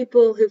 lot of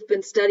people who've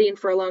been studying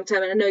for a long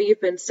time, and I know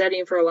you've been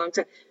studying for a long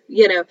time,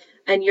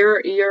 and you're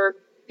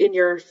in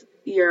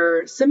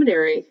your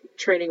seminary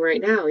training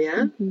right now,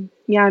 yeah? Hmm.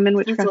 Yeah, I'm in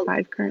That's a Witchcraft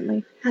 5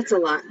 currently. that's a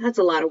lot. That's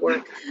a lot of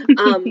work.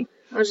 Um,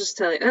 I'll just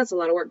tell you, that's a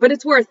lot of work, but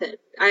it's worth it.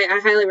 I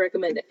highly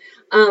recommend it.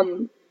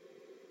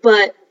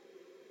 But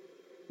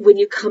when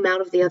you come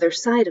out of the other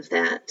side of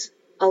that,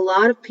 a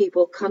lot of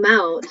people come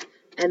out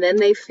and then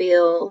they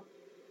feel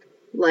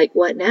like,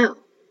 what now?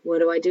 What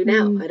do I do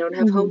now? I don't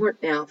have Mm-hmm.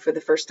 homework now for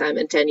the first time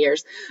in 10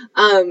 years.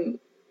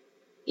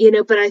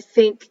 But I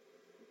think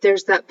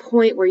there's that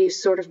point where you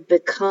sort of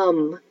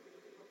become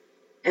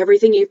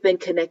everything you've been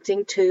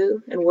connecting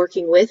to and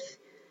working with,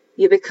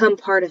 you become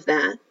part of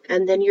that.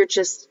 And then you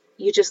just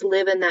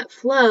live in that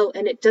flow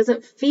and it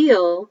doesn't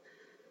feel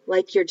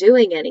like you're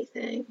doing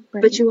anything,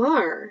 but Right. you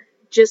are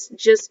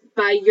just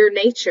by your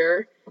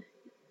nature.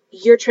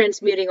 You're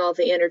transmuting all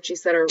the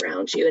energies that are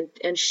around you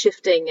and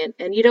shifting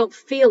and you don't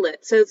feel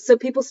it. So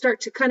people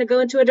start to kind of go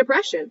into a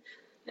depression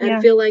and Yeah,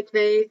 feel like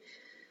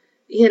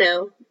you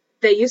know,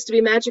 they used to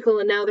be magical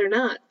and now they're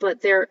not,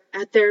 but they're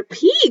at their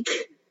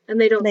peak and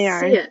they don't they see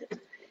are. it.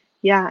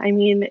 Yeah, I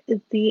mean,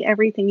 the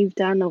everything you've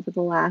done over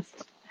the last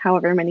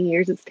however many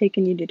years it's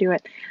taken you to do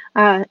it,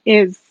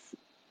 is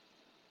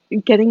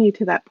getting you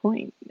to that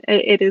point.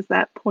 It is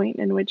that point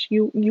in which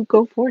you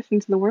go forth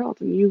into the world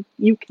and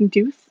you can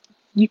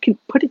you can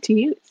put it to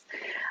use.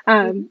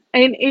 Mm-hmm.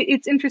 And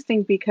it's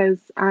interesting because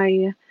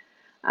I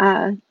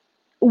uh,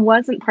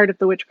 wasn't part of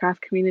the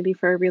witchcraft community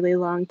for a really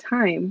long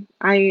time.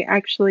 I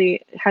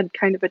actually had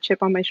kind of a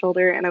chip on my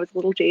shoulder and I was a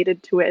little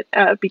jaded to it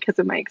because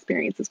of my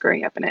experiences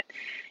growing up in it.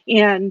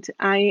 And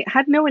I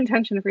had no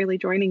intention of really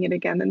joining it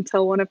again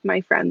until one of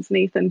my friends,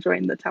 Nathan,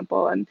 joined the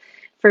temple. And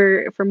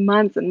for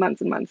months and months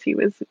and months, he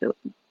was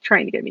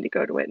trying to get me to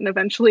go to it. And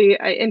eventually,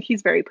 and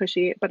he's very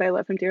pushy, but I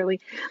love him dearly.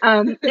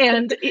 And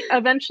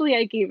eventually,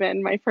 I gave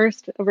in. My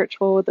first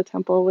ritual with the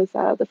temple was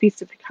the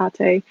Feast of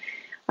Hecate.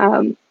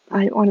 I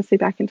want to say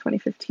back in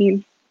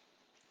 2015.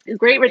 It's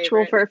Great my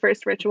ritual for favorite. a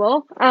first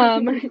ritual.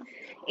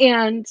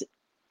 And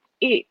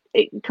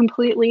it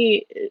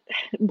completely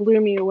blew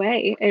me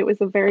away. It was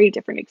a very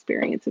different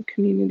experience of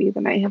community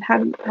than I had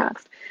had in the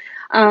past.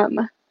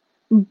 Um,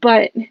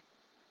 but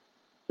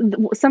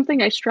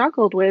something I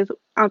struggled with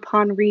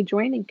upon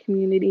rejoining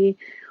community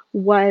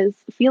was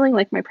feeling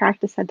like my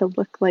practice had to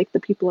look like the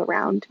people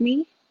around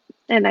me.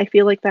 And I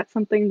feel like that's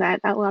something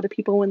that a lot of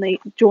people, when they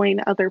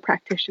join other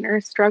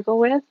practitioners, struggle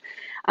with.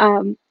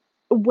 Um,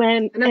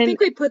 when And I and think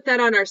we put that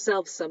on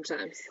ourselves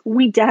sometimes.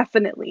 We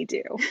definitely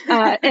do.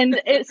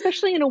 And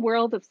especially in a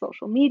world of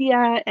social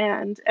media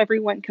and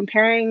everyone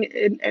comparing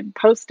and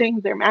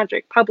posting their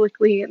magic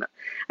publicly, and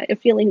I have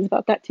feelings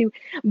about that too.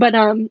 But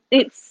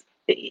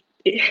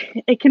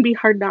it can be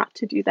hard not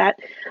to do that.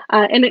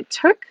 And it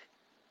took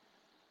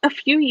a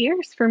few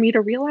years for me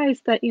to realize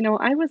that,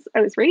 I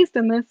was raised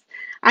in this.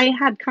 I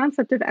had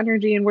concept of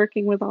energy and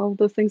working with all of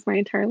those things my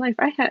entire life.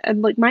 I had,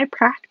 and like, my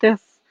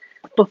practice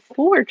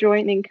before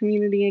joining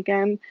community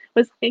again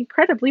was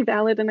incredibly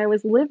valid, and I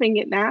was living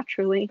it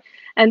naturally.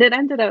 And it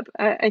ended up,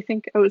 I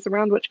think I was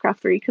around Witchcraft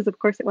 3, because of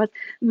course it was.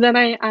 Then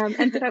I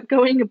ended up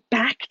going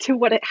back to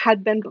what it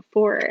had been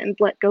before and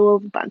let go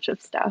of a bunch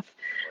of stuff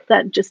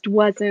that just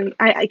wasn't.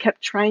 I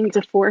kept trying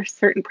to force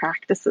certain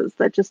practices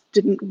that just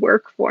didn't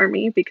work for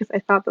me because I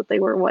thought that they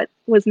were what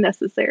was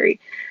necessary.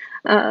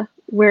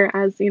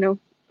 Whereas,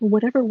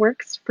 whatever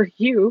works for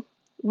you,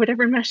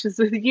 whatever meshes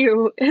with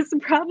you, is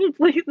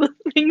probably the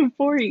thing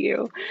for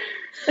you.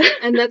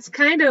 And that's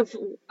kind of,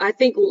 I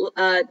think,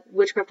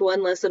 Witchcraft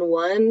 1, Lesson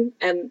 1,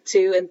 and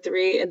 2, and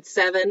 3, and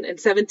 7, and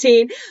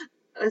 17.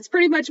 That's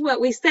pretty much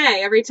what we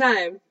say every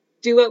time.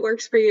 Do what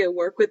works for you.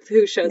 Work with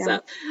who shows Yeah.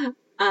 up.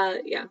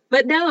 Yeah.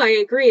 But no,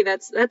 I agree.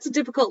 That's a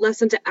difficult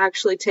lesson to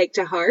actually take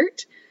to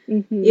heart,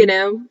 you Hmm.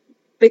 know,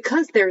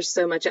 because there's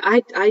so much.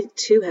 I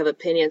too have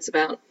opinions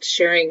about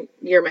sharing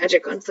your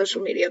magic on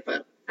social media,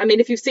 but I mean,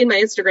 if you've seen my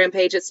Instagram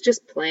page, it's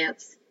just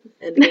plants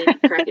and me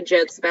cracking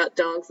jokes about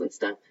dogs and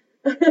stuff.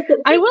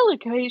 I will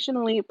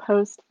occasionally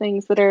post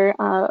things that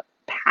are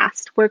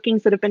past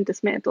workings that have been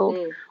dismantled,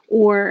 Mm.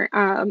 or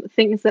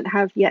things that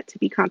have yet to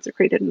be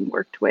consecrated and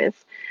worked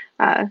with.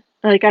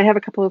 Like, I have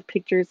a couple of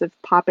pictures of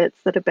poppets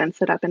that have been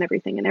set up and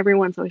everything, and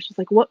everyone's always just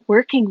like, "What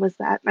working was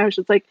that?" And I was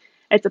just like,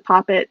 "It's a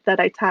poppet that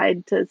I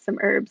tied to some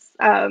herbs."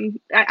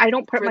 I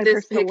don't put For my this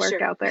personal work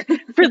picture. out there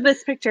for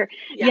this picture.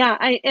 Yeah.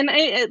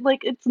 Yeah,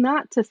 like, it's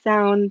not to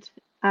sound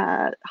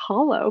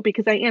hollow,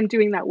 because I am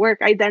doing that work.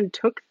 I then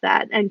took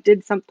that and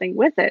did something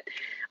with it,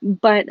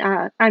 but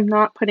I'm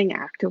not putting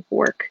active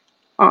work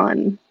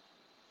on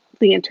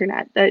the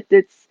internet. That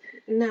it's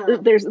No.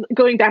 There's,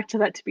 going back to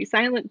that to be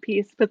silent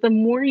piece, but the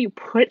more you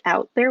put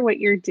out there what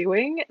you're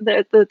doing,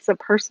 that's a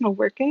personal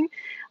working,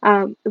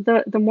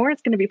 the more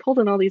it's going to be pulled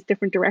in all these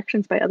different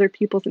directions by other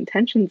people's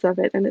intentions of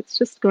it, and it's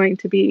just going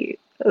to be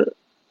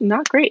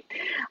not great.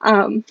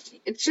 Um,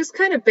 It's just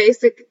kind of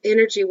basic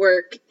energy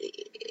work.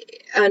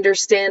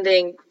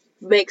 Understanding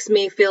makes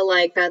me feel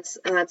like that's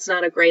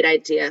not a great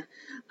idea.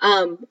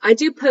 I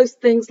do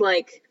post things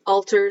like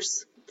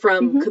altars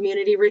from mhm,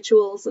 community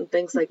rituals and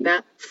things like mhm.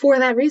 that for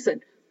that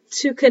reason,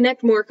 to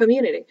connect more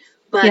community.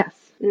 But Yes.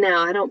 no,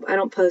 I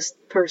don't post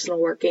personal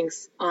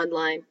workings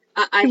online.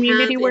 I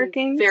community have in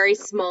workings. very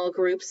small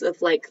groups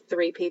of like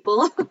 3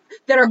 people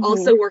that are Hmm.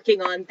 also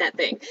working on that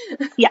thing.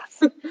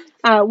 Yes.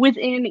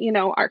 Within,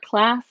 our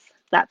class,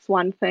 that's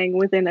one thing.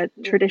 Within a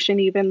tradition,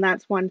 even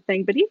that's one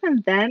thing. But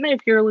even then,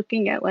 if you're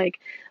looking at like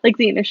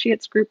the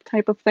initiates group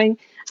type of thing,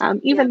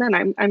 even Yeah,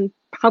 then, I'm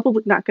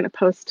probably not going to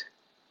post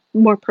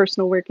more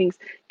personal workings.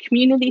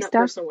 Community not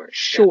stuff, personal work. Yeah.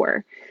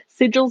 sure.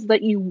 Sigils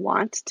that you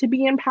want to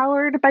be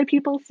empowered by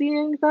people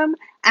seeing them,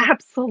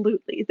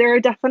 absolutely. There are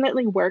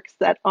definitely works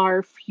that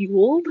are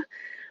fueled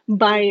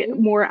by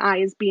Hmm. more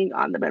eyes being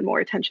on them and more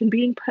attention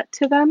being put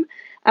to them.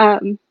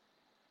 Um,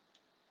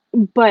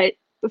 but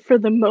for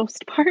the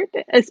most part,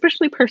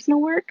 especially personal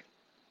work,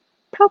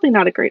 probably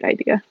not a great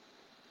idea.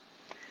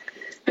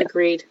 Yeah.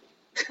 Agreed.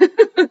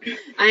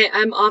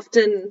 I'm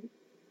often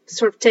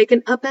sort of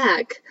taken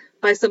aback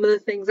by some of the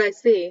things I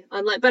see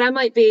online, but I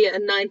might be a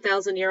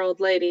 9,000-year-old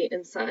lady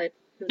inside.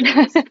 Who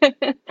knows?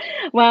 I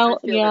Well,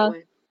 feel that yeah,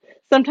 way.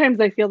 sometimes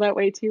I feel that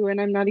way too, and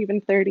I'm not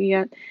even 30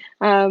 yet.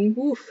 Um,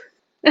 Oof.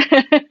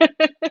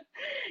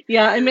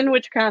 yeah, I'm in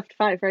Witchcraft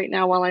 5 right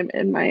now while I'm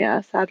in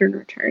my Saturn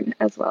return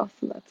as well,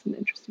 so that's an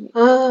interesting.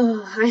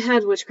 Oh, I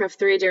had Witchcraft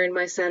 3 during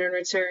my Saturn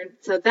return,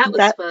 so that was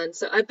That fun.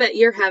 So I bet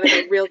you're having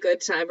a real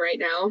good time right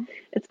now.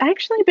 it's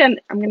actually been,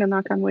 I'm gonna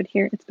knock on wood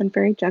here, it's been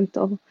very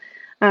gentle.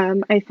 I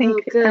Oh,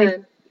 think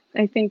good.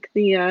 I think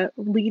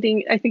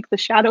I think the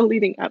shadow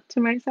leading up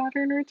to my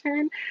Saturn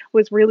return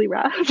was really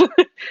rough.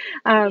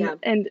 Yeah,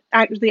 And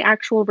the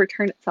actual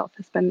return itself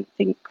has been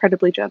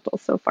incredibly gentle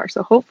so far.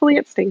 So hopefully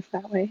it stays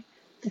that way.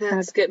 I've had.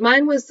 that's good.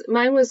 Mine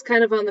was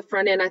kind of on the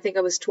front end. I think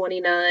I was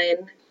 29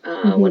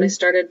 when I Hmm.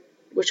 started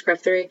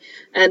Witchcraft 3,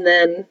 and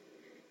then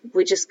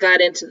we just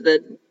got into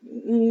the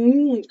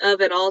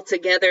of it all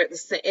together.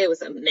 It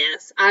was a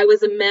mess. I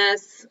was a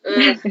mess.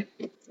 Ugh.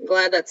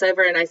 Glad that's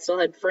over, and I still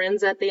had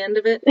friends at the end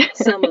of it.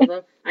 Some of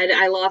them.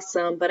 I lost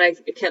some, but I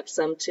kept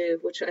some too,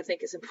 which I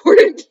think is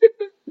important.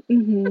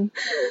 Hmm.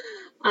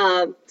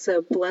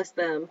 So bless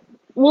them.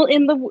 Well,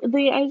 in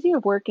the idea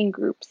of working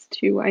groups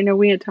too, I know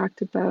we had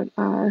talked about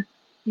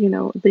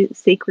the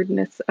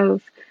sacredness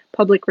of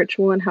public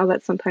ritual and how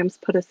that's sometimes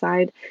put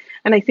aside.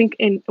 And I think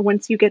in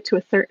once you get to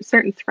a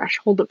certain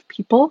threshold of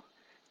people,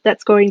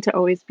 that's going to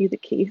always be the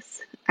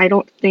case. I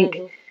don't think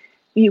Hmm.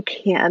 you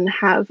can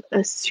have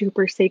a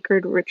super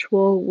sacred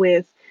ritual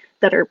with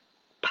that are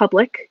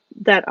public,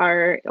 that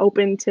are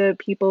open to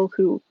people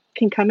who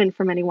can come in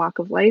from any walk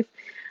of life.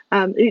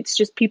 It's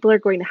just people are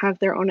going to have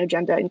their own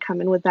agenda and come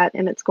in with that,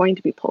 and it's going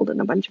to be pulled in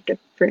a bunch of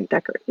different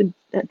decorations,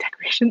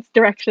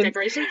 directions,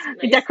 Decorations,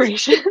 nice.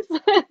 decorations.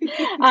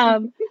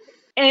 um,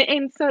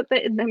 and so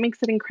that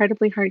makes it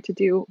incredibly hard to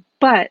do.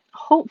 But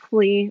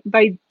hopefully,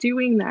 by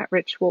doing that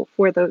ritual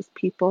for those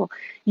people,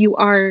 you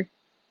are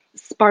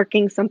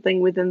sparking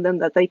something within them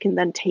that they can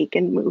then take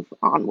and move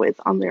on with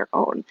on their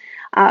own.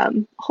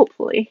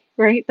 Hopefully,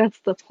 right? That's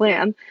the Yeah.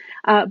 plan.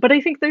 But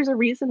I think there's a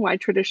reason why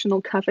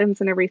traditional covens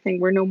and everything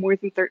were no more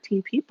than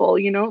 13 people.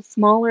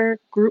 Smaller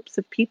groups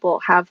of people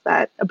have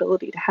that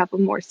ability to have a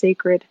more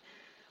sacred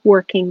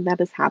working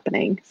that is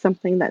happening,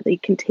 something that they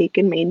can take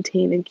and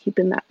maintain and keep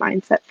in that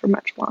mindset for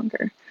much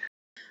longer.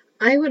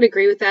 I would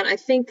agree with that. I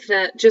think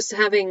that just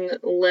having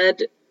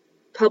led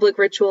public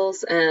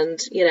rituals and,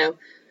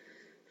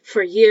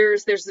 for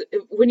years, there's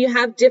when you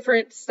have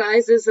different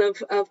sizes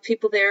of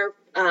people there,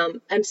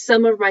 and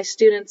some are my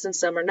students and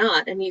some are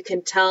not, and you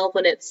can tell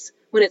when it's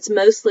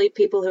mostly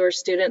people who are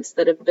students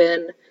that have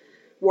been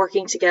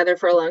working together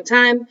for a long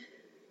time.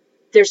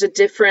 There's a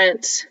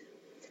different,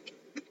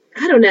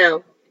 I don't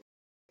know,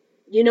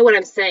 you know what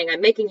I'm saying.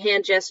 I'm making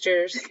hand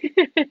gestures,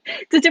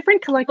 It's a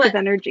different collective but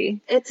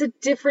energy. it's a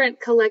different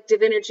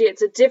collective energy.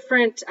 It's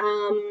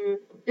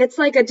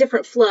like a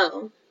different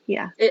flow.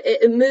 Yeah.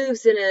 It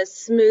moves in a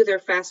smoother,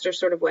 faster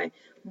sort of way.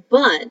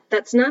 But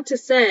that's not to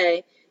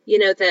say,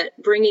 that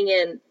bringing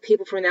in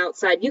people from the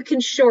outside, you can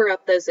shore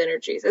up those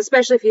energies,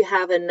 especially if you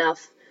have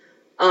enough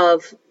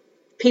of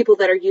people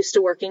that are used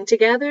to working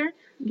together.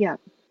 Yeah.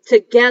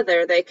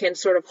 Together, they can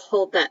sort of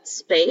hold that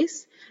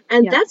space.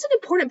 And Yeah. that's an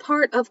important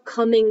part of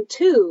coming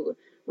to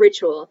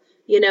ritual,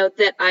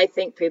 that I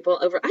think people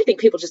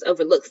just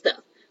overlook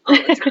stuff all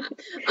the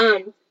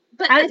time.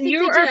 But I think they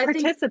You're do. a I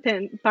think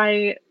participant by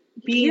you're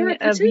being a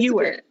a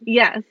viewer. participant.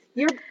 Yes.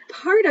 You're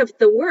part of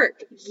the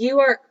work. You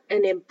are a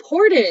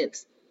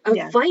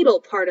Yes. vital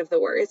part of the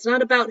work. It's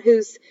not about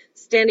who's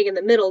standing in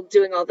the middle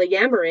doing all the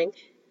yammering.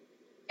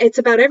 It's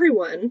about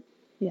everyone.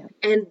 Yeah.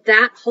 And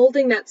that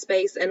holding that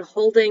space and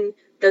holding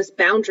those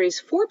boundaries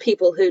for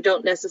people who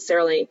don't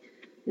necessarily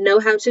know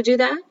how to do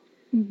that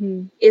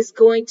Hmm. is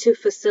going to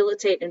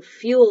facilitate and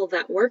fuel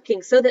that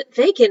working so that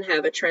they can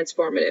have a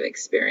transformative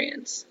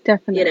experience, in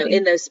Definitely.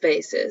 those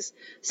spaces.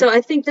 So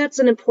I think that's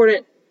an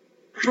important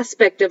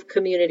aspect of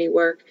community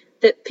work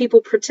that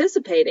people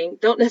participating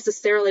don't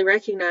necessarily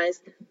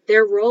recognize.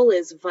 Their role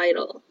is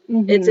vital.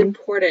 It's Hmm.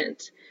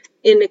 important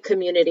in the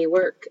community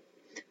work.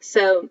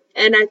 So,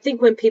 and I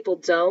think when people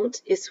don't,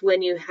 it's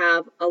when you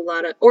have a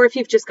lot of, or if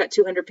you've just got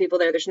 200 people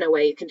there, there's no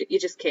way you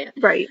just can't,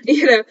 Right.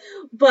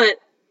 but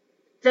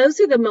those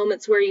are the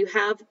moments where you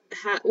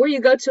where you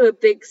go to a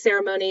big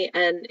ceremony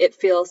and it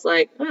feels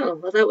like, oh,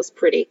 well, that was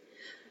pretty.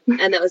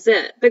 And that was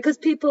it. Because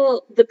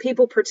the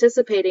people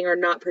participating are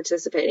not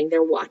participating.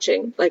 They're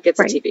watching like it's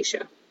a Right. TV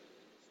show.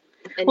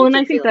 And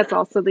I think that's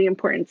also the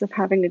importance of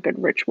having a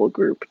good ritual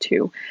group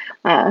too.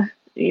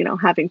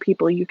 Having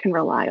people you can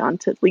rely on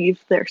to leave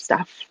their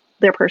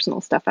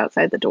personal stuff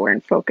outside the door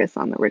and focus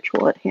on the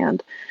ritual at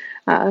hand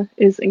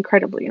is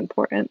incredibly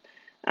important.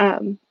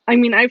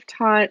 I've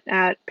taught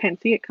at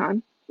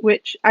PantheaCon,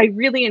 which I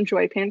really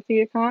enjoy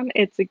PantheaCon.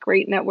 It's a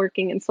great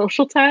networking and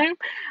social time.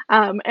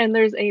 And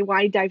there's a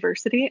wide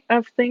diversity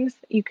of things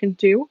you can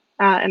do.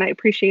 And I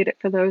appreciate it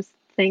for those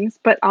things.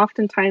 But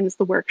oftentimes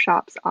the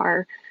workshops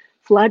are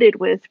flooded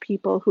with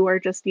people who are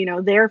just,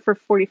 there for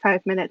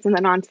 45 minutes and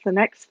then on to the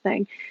next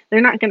thing. They're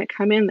not going to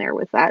come in there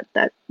with that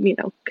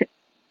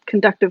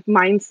conductive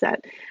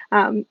mindset.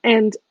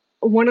 And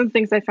one of the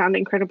things I found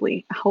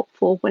incredibly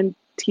helpful when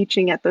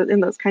teaching in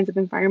those kinds of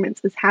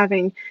environments is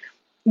having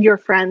your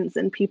friends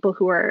and people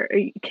who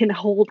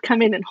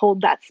come in and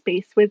hold that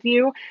space with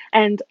you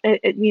and,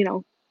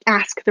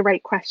 ask the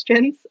right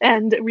questions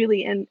and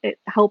really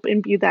help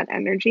imbue that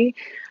energy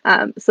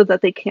so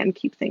that they can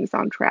keep things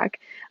on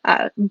track.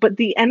 But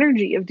the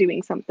energy of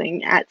doing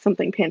something at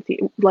something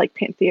like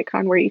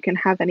PantheaCon, where you can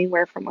have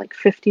anywhere from like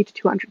 50 to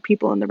 200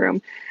 people in the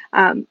room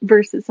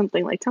versus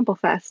something like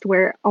TempleFest,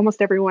 where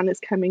almost everyone is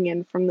coming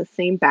in from the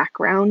same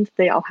background.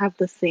 They all have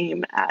the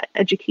same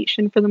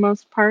education for the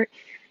most part.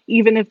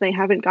 Even if they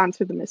haven't gone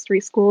through the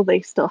mystery school,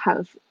 they still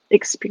have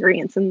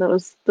experience in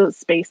those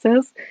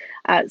spaces.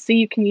 So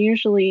you can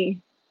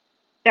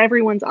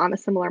everyone's on a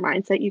similar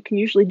mindset. You can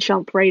usually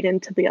jump right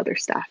into the other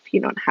stuff.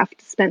 You don't have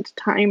to spend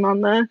time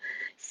on the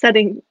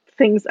setting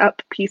things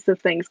up piece of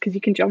things because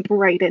you can jump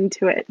right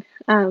into it.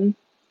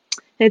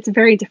 It's a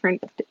very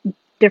different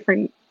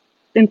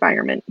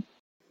environment.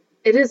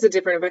 It is a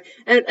different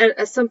environment.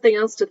 And something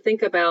else to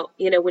think about,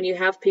 when you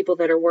have people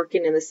that are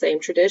working in the same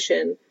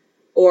tradition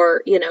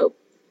or,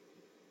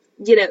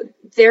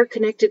 they're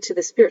connected to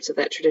the spirits of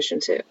that tradition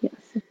too. Yes.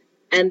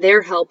 And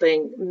they're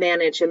helping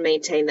manage and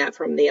maintain that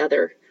from the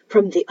other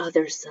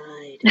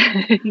side.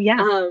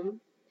 Yeah.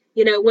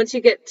 Once you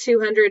get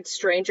 200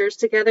 strangers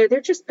together, they're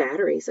just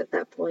batteries at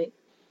that point.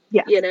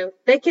 Yeah.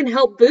 They can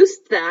help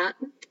boost that,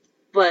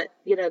 but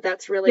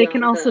that's really they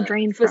can also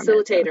drain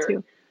facilitator. From it, though,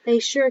 too. They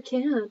sure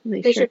can.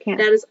 They sure can.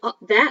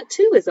 That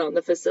too is on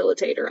the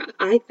facilitator,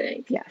 I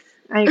think. Yes,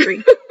 I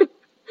agree.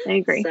 I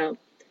agree. So,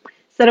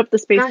 set up the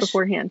space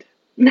beforehand.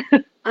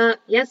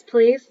 Yes,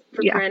 please,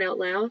 for crying out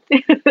loud.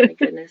 My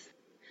goodness.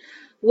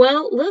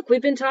 Well, look,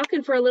 we've been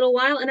talking for a little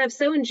while, and I've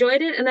so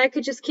enjoyed it, and I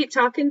could just keep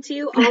talking to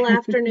you all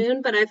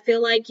afternoon, but I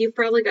feel like you've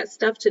probably got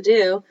stuff to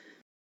do.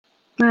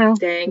 Well,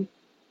 dang.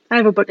 I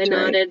have a book to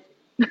nodded.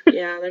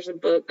 Yeah, there's a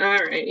book. All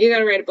right, you got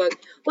to write a book.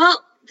 Well,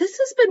 this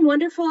has been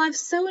wonderful. I've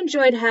so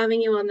enjoyed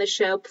having you on the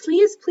show.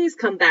 Please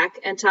come back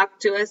and talk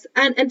to us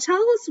and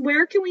tell us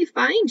where can we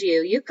find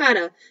you. You've got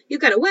a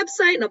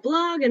website and a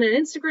blog and an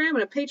Instagram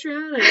and a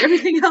Patreon and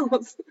everything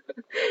else.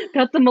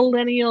 Got the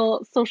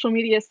millennial social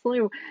media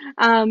slew.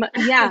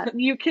 Yeah,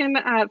 you can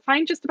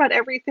find just about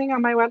everything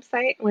on my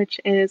website, which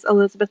is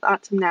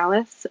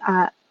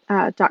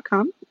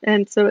elizabethautumnalis.com.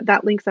 And so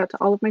that links out to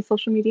all of my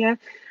social media.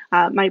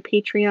 My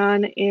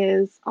Patreon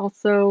is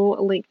also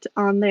linked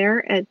on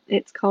there.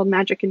 It's called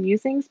Magic and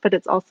Musings, but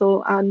it's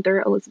also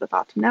under Elizabeth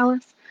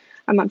Autumnalis.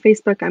 I'm on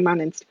Facebook. I'm on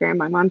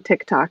Instagram. I'm on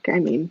TikTok.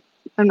 I'm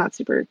not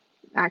super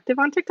active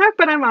on TikTok,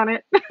 but I'm on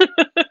it.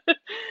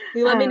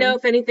 You let me know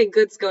if anything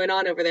good's going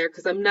on over there,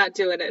 because I'm not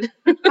doing it.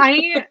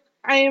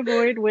 I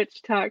avoid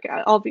witch talk.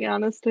 I'll be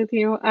honest with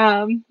you.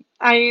 I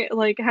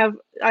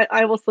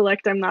will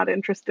select I'm not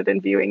interested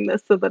in viewing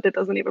this so that it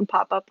doesn't even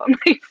pop up on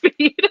my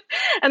feed.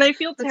 And I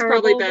feel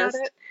terrible about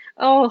it.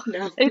 Oh,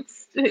 no.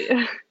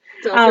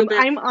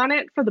 I'm on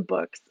it for the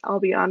books, I'll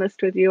be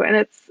honest with you.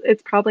 And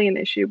it's probably an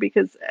issue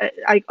because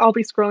I'll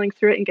be scrolling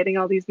through it and getting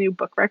all these new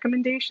book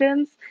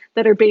recommendations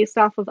that are based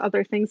off of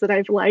other things that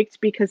I've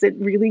liked, because it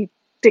really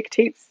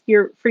dictates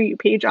your For You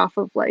page off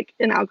of like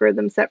an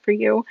algorithm set for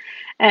you.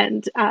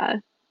 And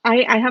I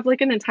have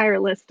like an entire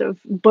list of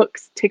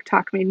books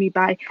TikTok made me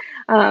buy,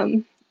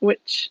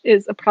 which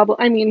is a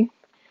problem.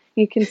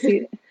 You can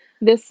see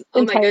this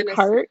entire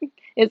cart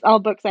is all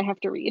books I have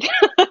to read.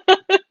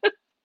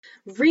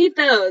 Read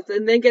those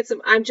and then get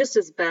some. I'm just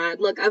as bad.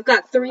 Look, I've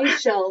got 3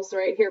 shelves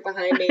right here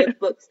behind me of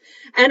books,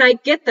 and I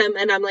get them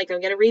and I'm like,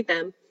 I'm going to read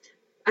them.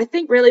 I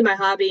think really my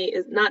hobby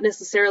is not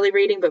necessarily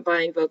reading, but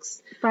buying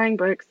books. Buying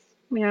books.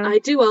 Yeah. I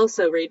do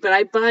also read, but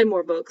I buy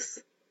more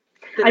books.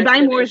 I buy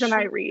more than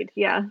I read.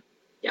 Yeah.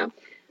 Yeah.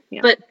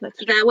 But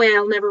that way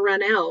I'll never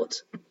run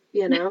out,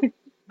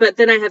 But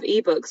then I have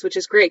ebooks, which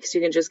is great because you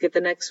can just get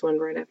the next one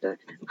right after.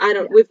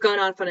 We've gone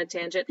off on a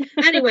tangent.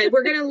 Anyway,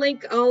 we're going to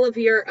link all of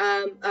your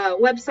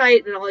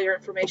website and all your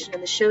information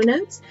in the show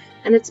notes.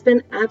 And it's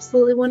been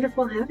absolutely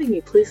wonderful having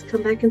you. Please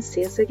come back and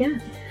see us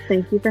again.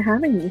 Thank you for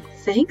having me.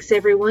 Thanks,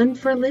 everyone,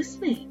 for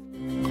listening.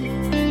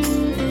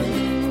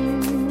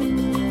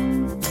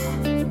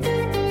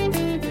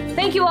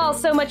 Thank Thank you all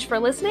so much for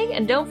listening,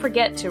 and don't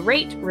forget to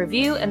rate,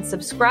 review, and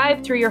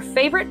subscribe through your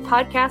favorite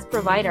podcast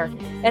provider.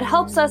 It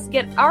helps us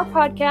get our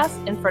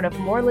podcast in front of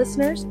more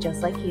listeners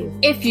just like you.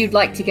 If you'd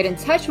like to get in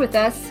touch with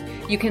us,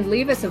 you can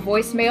leave us a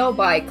voicemail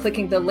by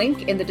clicking the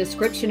link in the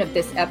description of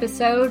this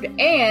episode,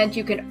 and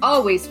you can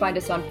always find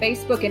us on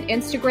Facebook and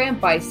Instagram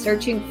by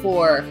searching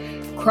for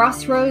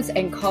Crossroads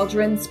and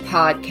Cauldrons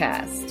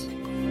Podcast.